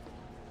Baldtop.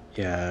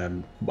 Yeah,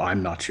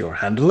 I'm not your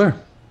handler,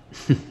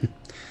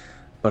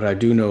 but I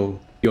do know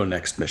your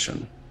next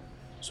mission.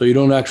 So you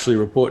don't actually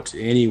report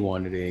to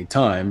anyone at any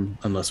time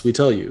unless we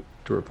tell you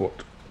to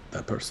report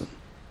that person.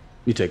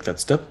 You take that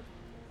step,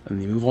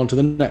 and you move on to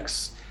the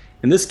next.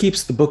 And this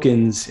keeps the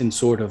bookends in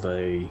sort of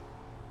a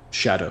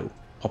shadow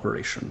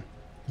operation.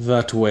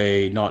 That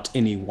way, not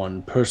any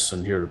one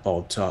person here at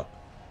Baldtop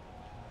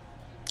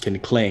can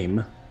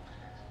claim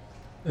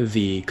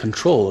the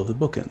control of the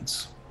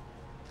bookends.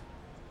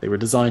 They were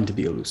designed to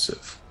be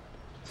elusive.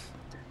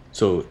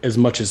 So as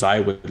much as I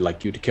would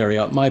like you to carry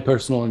out my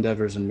personal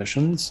endeavors and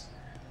missions,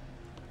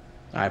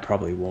 I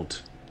probably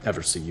won't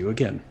ever see you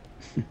again.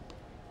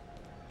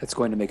 That's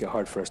going to make it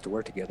hard for us to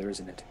work together,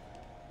 isn't it?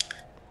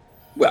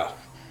 Well,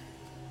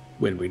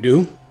 when we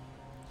do,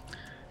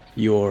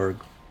 your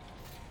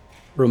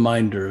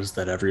reminders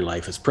that every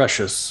life is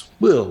precious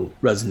will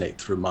resonate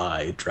through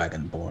my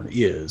dragonborn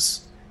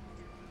ears,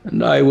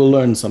 and I will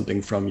learn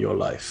something from your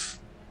life,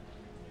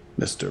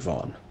 Mr.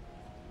 Vaughn.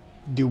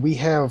 Do we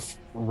have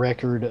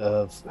record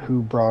of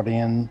who brought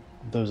in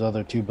those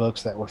other two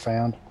books that were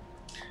found?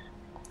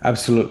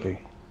 Absolutely.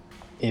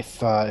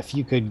 If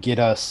you could get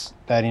us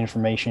that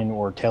information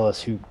or tell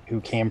us who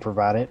can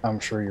provide it, I'm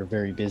sure you're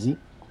very busy,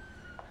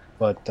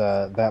 but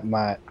that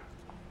might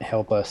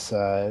help us,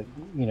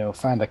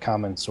 find a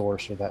common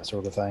source or that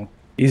sort of thing.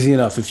 Easy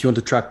enough. If you want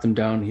to track them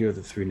down, here are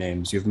the three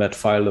names. You've met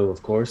Philo,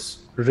 of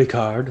course,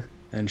 Ricard,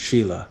 and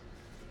Sheila.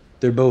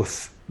 They're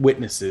both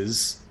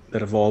witnesses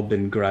that have all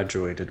been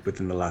graduated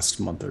within the last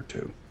month or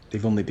two.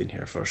 They've only been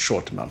here for a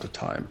short amount of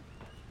time.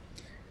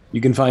 You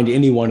can find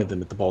any one of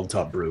them at the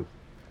Baldtop Brew.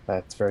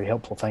 That's very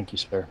helpful. Thank you,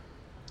 sir.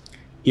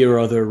 Here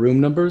are their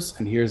room numbers,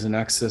 and here's an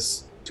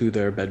access to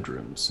their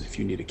bedrooms if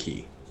you need a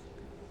key.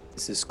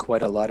 This is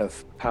quite a lot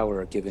of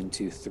power given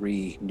to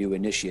 3 new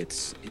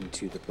initiates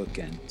into the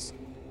bookends.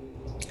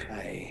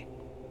 I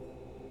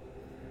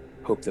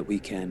hope that we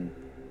can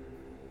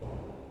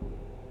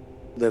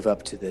live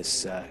up to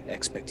this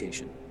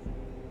expectation.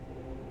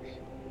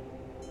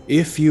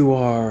 If you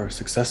are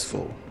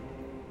successful,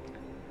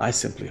 I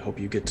simply hope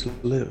you get to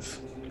live.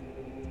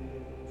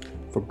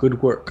 For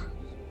good work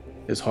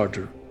is hard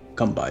to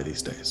come by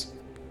these days.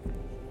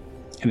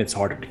 And it's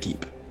harder to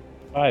keep.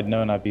 If I had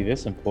known I'd be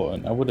this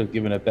important, I would have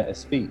given a better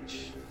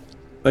speech.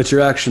 Let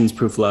your actions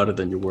prove louder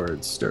than your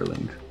words,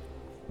 Sterling.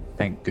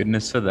 Thank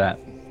goodness for that.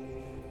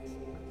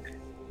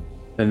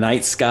 The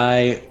night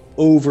sky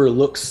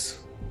overlooks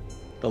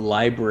the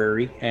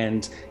library,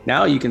 and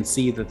now you can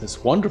see that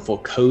this wonderful,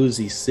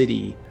 cozy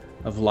city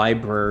of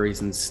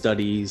libraries and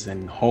studies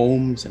and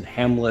homes and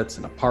hamlets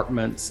and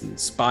apartments and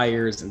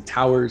spires and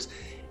towers,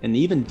 and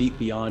even deep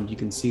beyond, you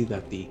can see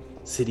that the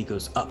city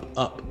goes up,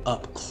 up,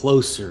 up,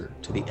 closer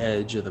to the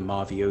edge of the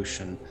Mavi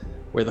Ocean,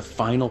 where the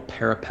final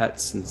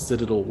parapets and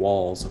citadel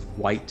walls of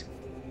white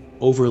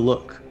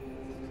overlook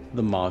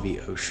the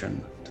Mavi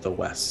Ocean to the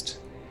west.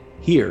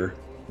 Here,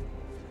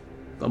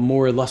 the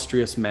more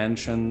illustrious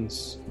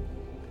mansions,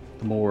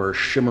 the more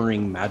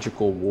shimmering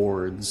magical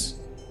wards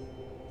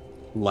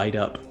light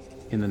up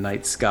in the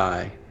night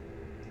sky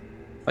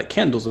like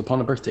candles upon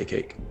a birthday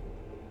cake.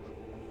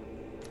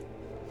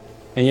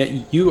 And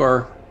yet you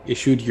are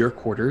issued your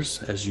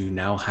quarters, as you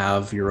now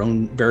have your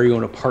own very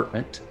own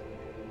apartment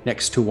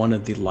next to one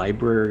of the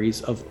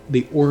libraries of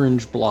the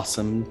Orange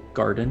Blossom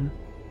Garden.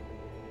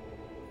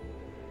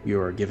 You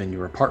are given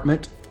your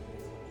apartment,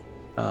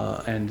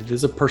 and it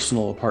is a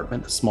personal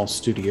apartment, a small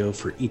studio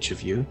for each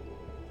of you.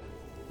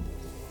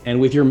 And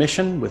with your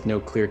mission, with no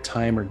clear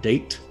time or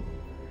date,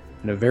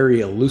 and a very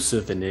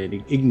elusive and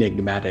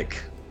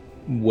enigmatic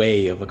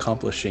way of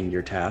accomplishing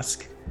your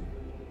task,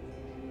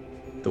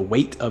 the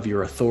weight of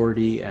your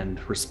authority and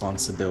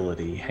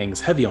responsibility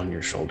hangs heavy on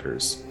your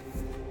shoulders.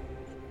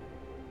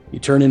 You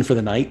turn in for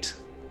the night.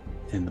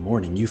 In the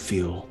morning, you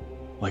feel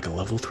like a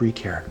level 3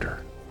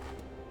 character.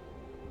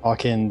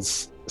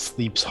 Hawkins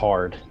sleeps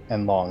hard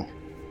and long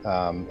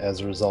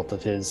as a result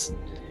of his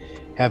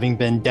having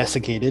been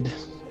desiccated.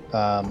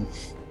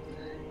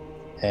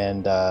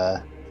 And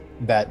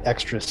that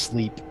extra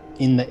sleep,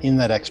 in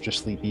that extra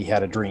sleep, he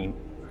had a dream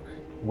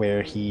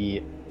where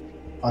he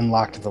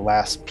unlocked the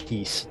last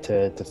piece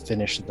to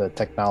finish the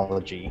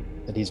technology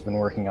that he's been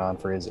working on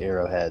for his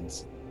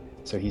arrowheads.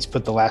 So he's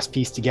put the last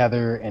piece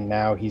together, and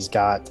now he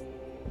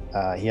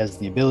has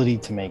the ability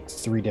to make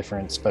 3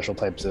 different special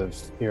types of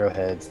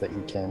arrowheads that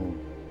he can,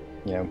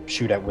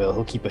 shoot at will.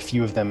 He'll keep a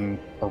few of them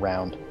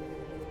around.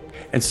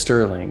 And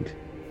Sterling,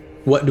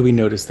 what do we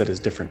notice that is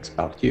different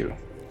about you?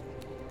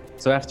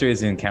 So after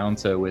his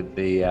encounter with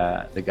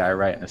the guy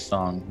writing a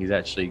song, he's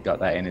actually got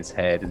that in his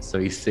head, and so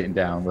he's sitting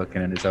down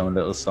working on his own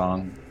little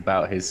song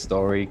about his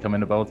story coming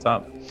to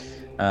Boltop.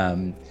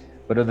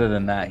 But other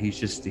than that,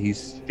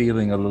 he's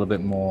feeling a little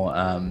bit more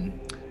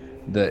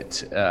that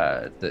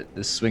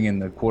the swinging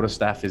the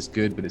quarterstaff is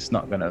good, but it's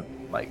not gonna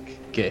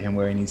get him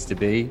where he needs to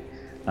be.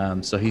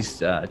 So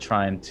he's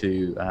trying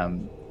to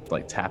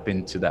tap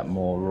into that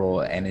more raw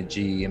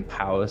energy and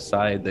power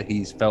side that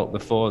he's felt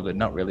before, but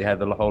not really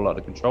had a whole lot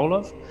of control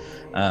of.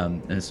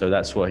 And so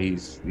that's what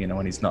he's,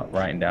 when he's not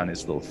writing down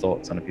his little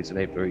thoughts on a piece of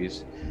paper,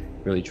 he's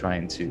really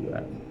trying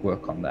to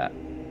work on that.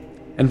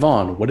 And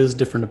Vaughn, what is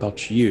different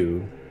about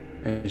you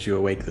as you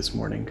awake this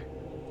morning?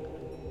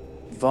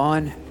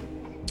 Vaughn,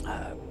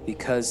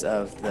 because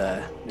of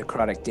the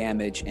necrotic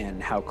damage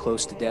and how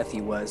close to death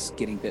he was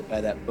getting bit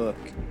by that book,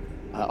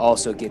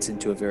 also gets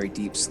into a very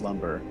deep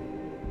slumber.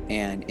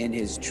 And in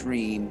his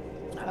dream,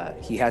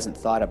 he hasn't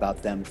thought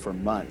about them for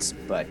months,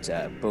 but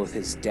both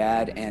his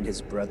dad and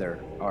his brother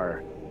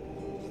are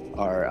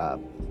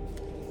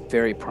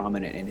very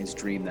prominent in his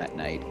dream that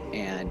night.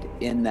 And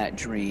in that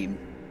dream,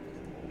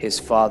 his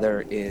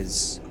father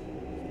is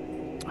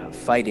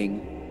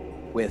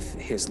fighting with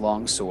his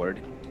longsword,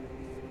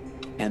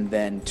 and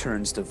then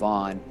turns to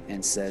Vaughn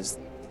and says,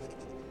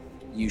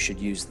 "You should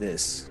use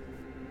this."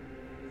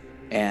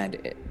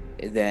 And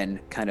then,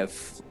 kind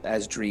of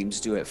as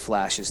dreams do, it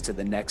flashes to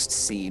the next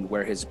scene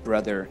where he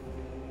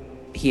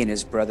and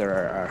his brother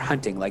are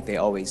hunting like they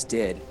always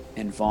did,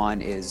 and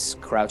Vaughn is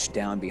crouched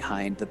down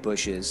behind the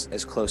bushes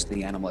as close to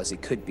the animal as he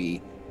could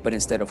be, but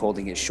instead of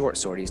holding his short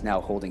sword, he's now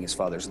holding his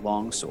father's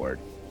long sword.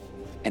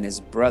 And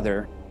his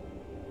brother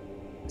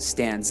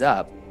stands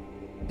up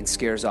and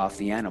scares off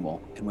the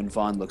animal, and when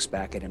Vaughn looks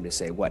back at him to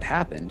say what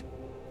happened,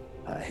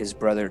 his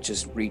brother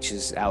just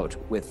reaches out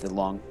with the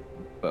long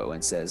bow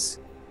and says,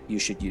 "You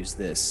should use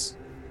this."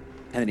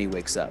 And then he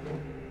wakes up.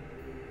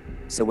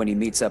 So when he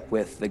meets up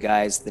with the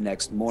guys the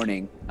next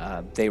morning,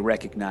 they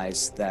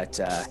recognize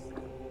that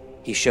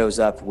he shows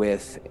up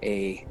with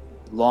a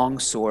long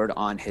sword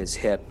on his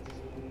hip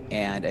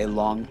and a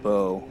long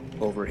bow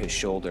over his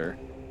shoulder.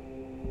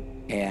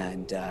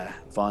 And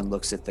Vaughn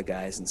looks at the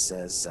guys and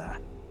says,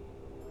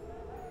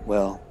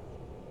 "Well,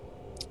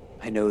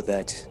 I know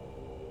that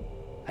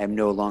I am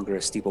no longer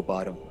a steeple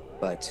bottom,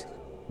 but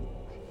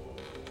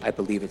I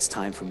believe it's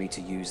time for me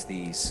to use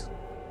these."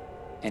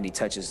 And he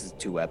touches the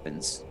 2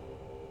 weapons.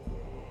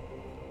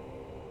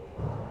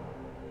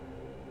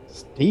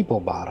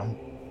 Steeple bottom?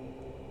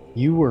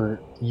 You're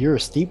a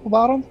steeple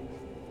bottom?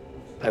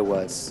 I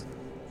was.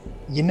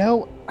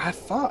 I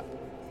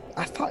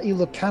thought you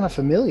looked kind of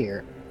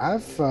familiar.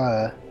 I've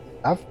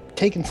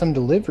taken some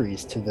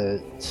deliveries to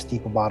the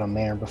steeple bottom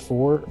there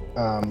before.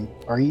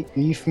 Are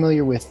you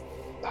familiar with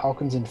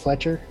Hawkins and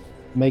Fletcher,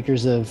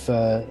 makers of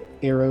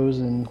arrows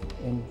and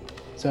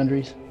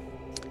sundries?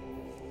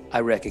 I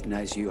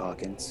recognize you,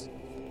 Hawkins,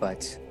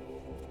 but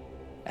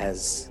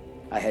as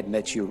I had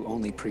met you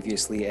only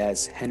previously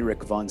as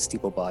Henrik von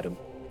Steeplebottom,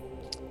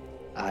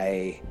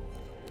 I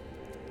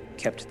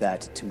kept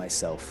that to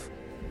myself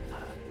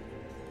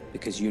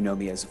because you know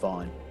me as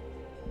Vaughn,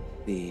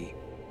 the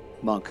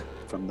monk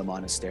from the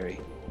monastery,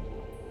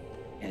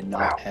 and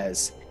not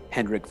as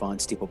Henrik von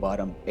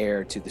Steeplebottom,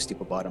 heir to the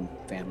Steeplebottom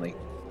family.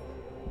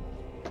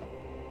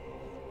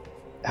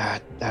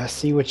 I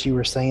see what you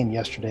were saying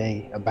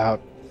yesterday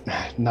about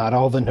not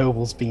all the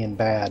nobles being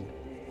bad.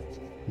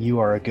 You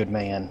are a good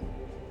man,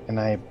 and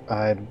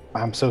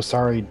I'm so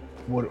sorry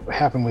what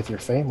happened with your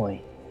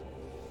family.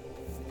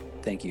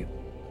 Thank you.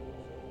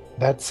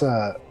 That's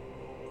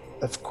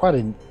quite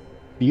a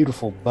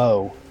beautiful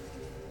bow.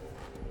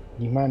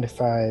 You mind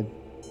if I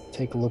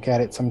take a look at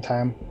it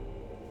sometime?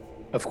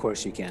 Of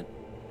course you can.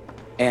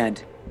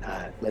 And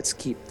let's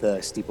keep the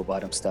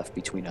Steeplebottom stuff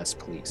between us,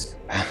 please.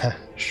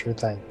 Sure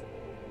thing.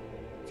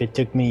 If it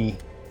took me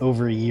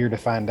over a year to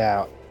find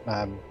out,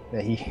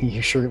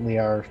 you certainly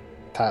are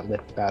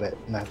tight-lipped about it,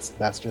 and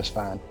that's just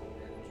fine.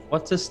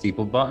 What's a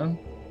steeple bottom?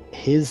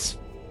 His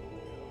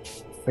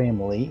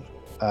family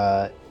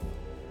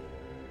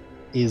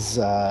is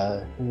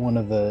one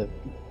of the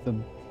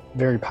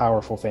very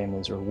powerful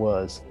families, or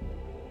was,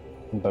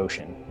 in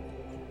Boshin.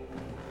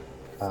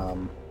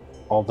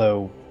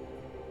 Although,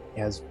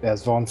 as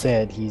Vaughn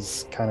said,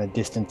 he's kind of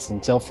distanced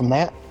himself from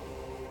that.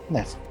 And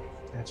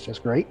that's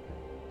just great.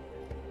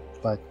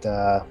 But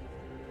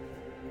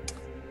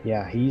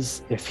yeah,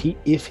 if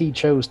he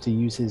chose to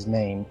use his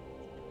name,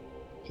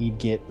 he'd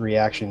get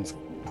reactions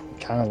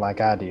kind of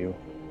like I do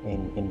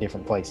in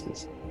different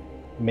places.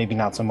 Maybe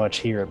not so much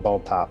here at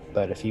Bald Top,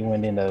 but if he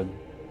went into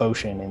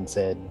Boshin and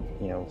said,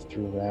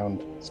 threw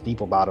around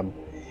Steeple Bottom,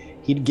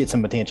 he'd get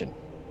some attention.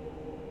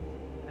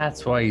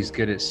 That's why he's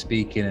good at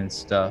speaking and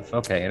stuff.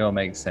 Okay, it all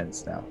makes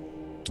sense now.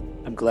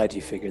 I'm glad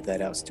you figured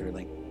that out,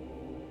 Sterling.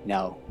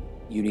 Now,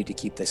 you need to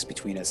keep this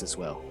between us as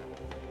well.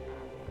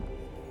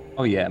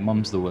 Oh yeah,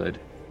 mum's the word.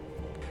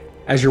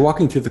 As you're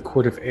walking through the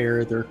Court of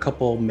Air, there are a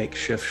couple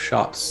makeshift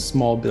shops,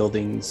 small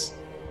buildings,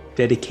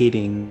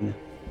 dedicating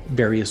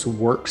various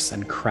works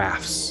and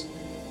crafts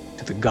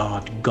to the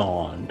god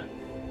Gond,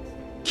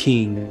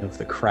 king of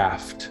the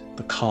craft,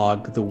 the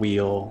cog, the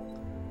wheel,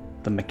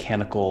 the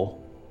mechanical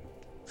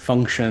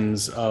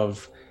functions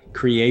of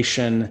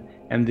creation,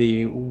 and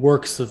the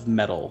works of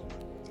metal.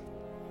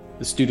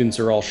 The students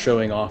are all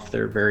showing off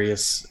their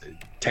various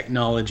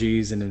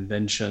technologies and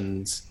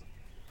inventions.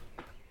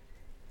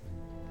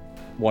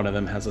 One of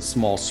them has a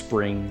small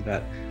spring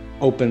that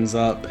opens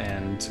up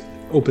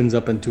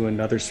into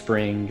another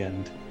spring,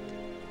 and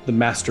the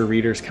master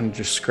readers kind of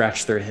just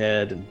scratch their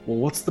head and, well,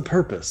 what's the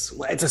purpose?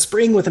 Well, it's a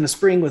spring within a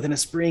spring within a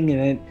spring, and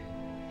then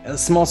a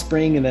small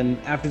spring, and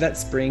then after that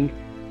spring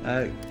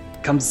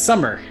comes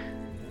summer.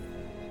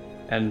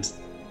 And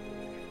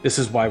this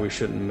is why we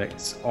shouldn't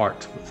mix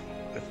art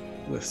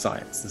with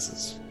science. This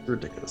is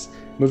ridiculous.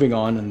 Moving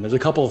on, and there's a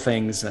couple of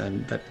things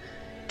that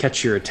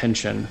catch your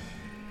attention.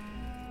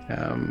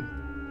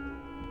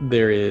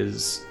 There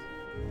is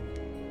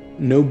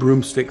no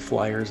broomstick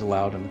flyers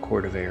allowed in the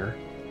Court of Air,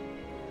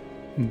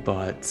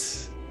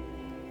 but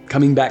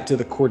coming back to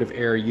the Court of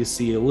Air, you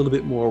see a little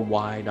bit more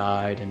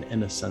wide-eyed and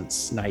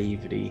innocence,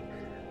 naivety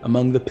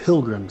among the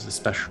pilgrims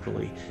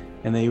especially,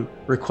 and they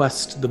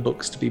request the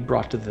books to be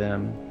brought to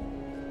them.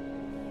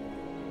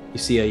 You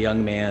see a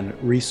young man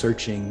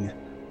researching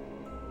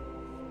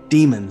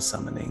demon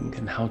summoning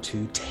and how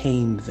to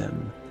tame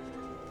them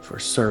for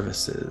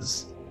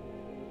services.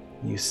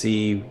 You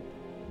see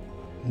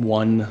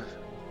one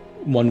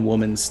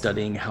woman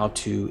studying how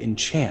to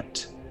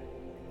enchant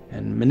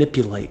and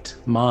manipulate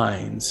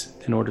minds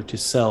in order to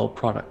sell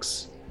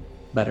products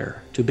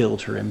better, to build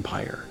her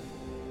empire.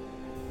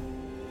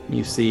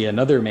 You see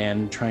another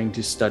man trying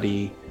to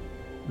study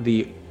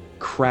the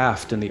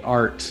craft and the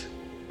art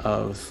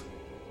of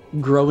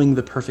growing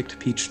the perfect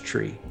peach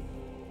tree.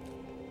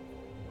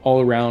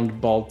 All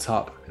around Bald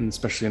Top, and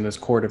especially in this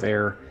Court of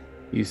Air,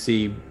 you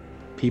see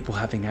people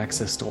having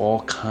access to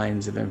all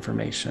kinds of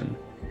information.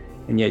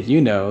 And yet you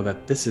know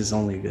that this is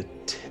only the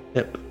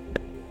tip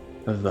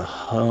of the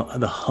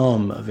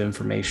hum of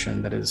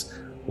information that is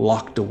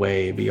locked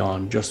away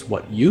beyond just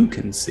what you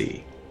can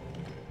see,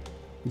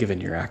 given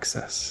your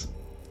access.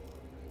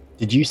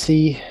 Did you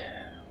see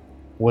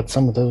what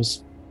some of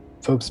those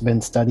folks have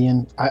been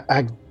studying?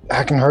 I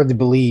can hardly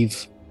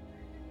believe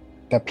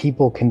that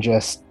people can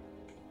just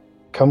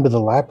come to the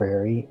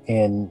library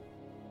and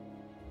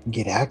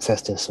get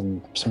access to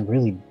some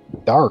really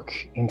dark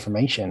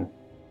information.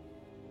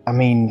 I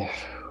mean,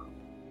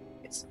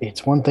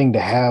 it's one thing to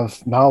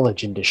have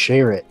knowledge and to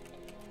share it.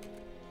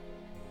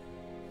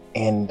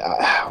 And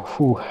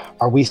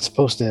are we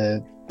supposed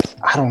to?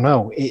 I don't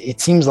know.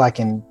 It seems like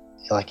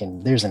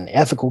there's an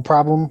ethical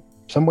problem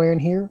somewhere in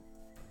here,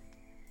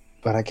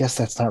 but I guess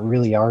that's not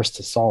really ours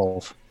to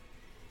solve.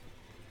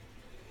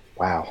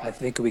 Wow. I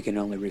think we can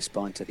only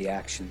respond to the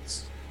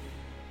actions.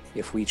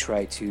 If we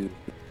try to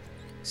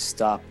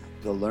stop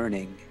the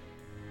learning,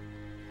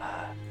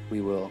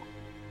 we will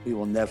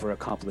never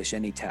accomplish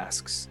any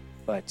tasks,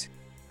 but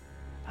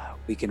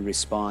we can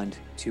respond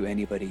to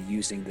anybody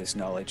using this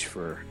knowledge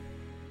for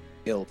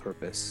ill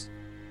purpose.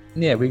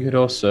 Yeah, we could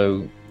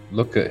also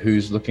look at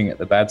who's looking at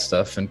the bad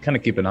stuff and kind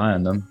of keep an eye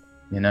on them,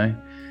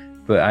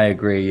 But I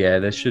agree, yeah,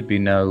 there should be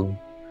no...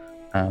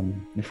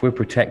 if we're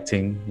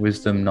protecting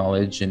wisdom,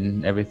 knowledge,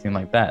 and everything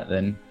like that,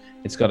 then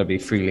it's got to be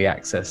freely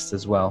accessed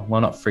as well.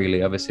 Well, not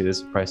freely, obviously,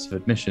 there's a price of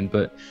admission,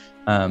 but,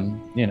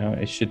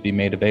 it should be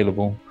made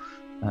available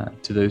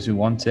to those who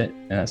want it,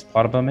 and that's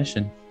part of our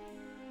mission.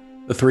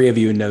 The three of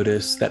you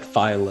notice that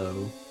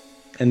Philo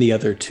and the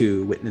other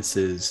two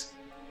witnesses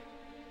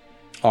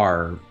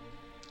are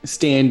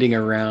standing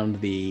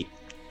around the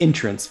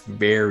entrance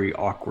very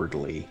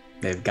awkwardly.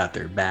 They've got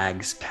their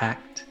bags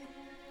packed,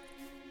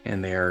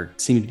 and they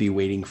seem to be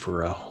waiting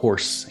for a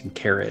horse and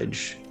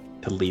carriage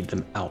to lead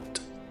them out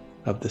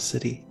of the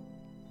city.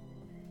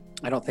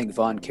 I don't think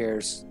Vaughn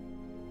cares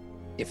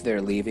if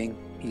they're leaving.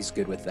 He's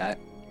good with that.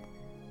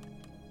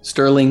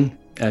 Sterling,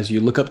 As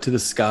you look up to the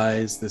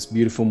skies this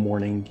beautiful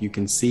morning, you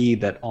can see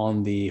that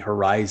on the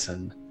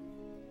horizon,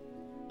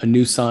 a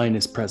new sign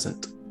is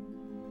present.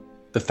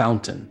 The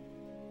fountain,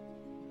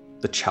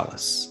 the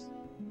chalice.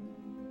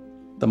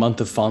 The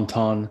month of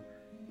Fontaine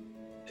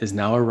is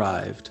now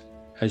arrived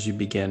as you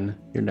begin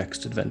your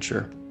next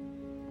adventure.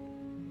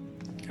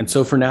 And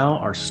so for now,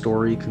 our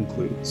story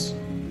concludes.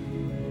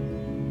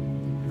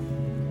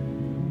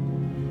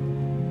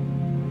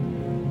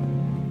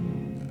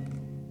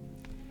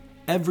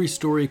 Every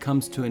story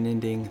comes to an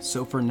ending,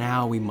 so for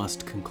now we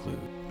must conclude.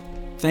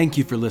 Thank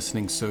you for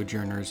listening,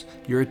 Sojourners.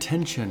 Your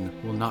attention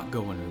will not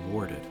go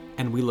unrewarded,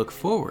 and we look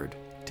forward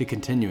to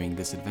continuing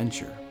this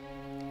adventure.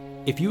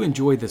 If you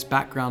enjoy this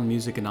background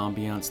music and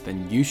ambiance,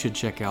 then you should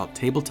check out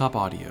Tabletop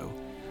Audio.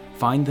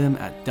 Find them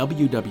at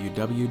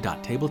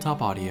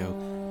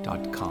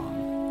www.tabletopaudio.com.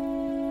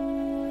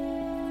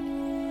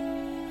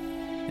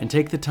 And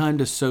take the time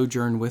to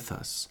sojourn with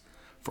us.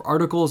 For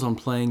articles on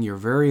playing your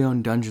very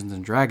own Dungeons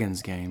 &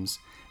 Dragons games,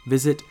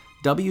 visit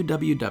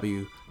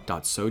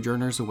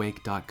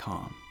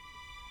www.sojournersawake.com.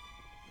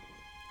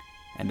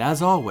 And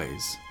as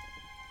always,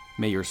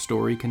 may your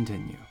story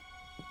continue.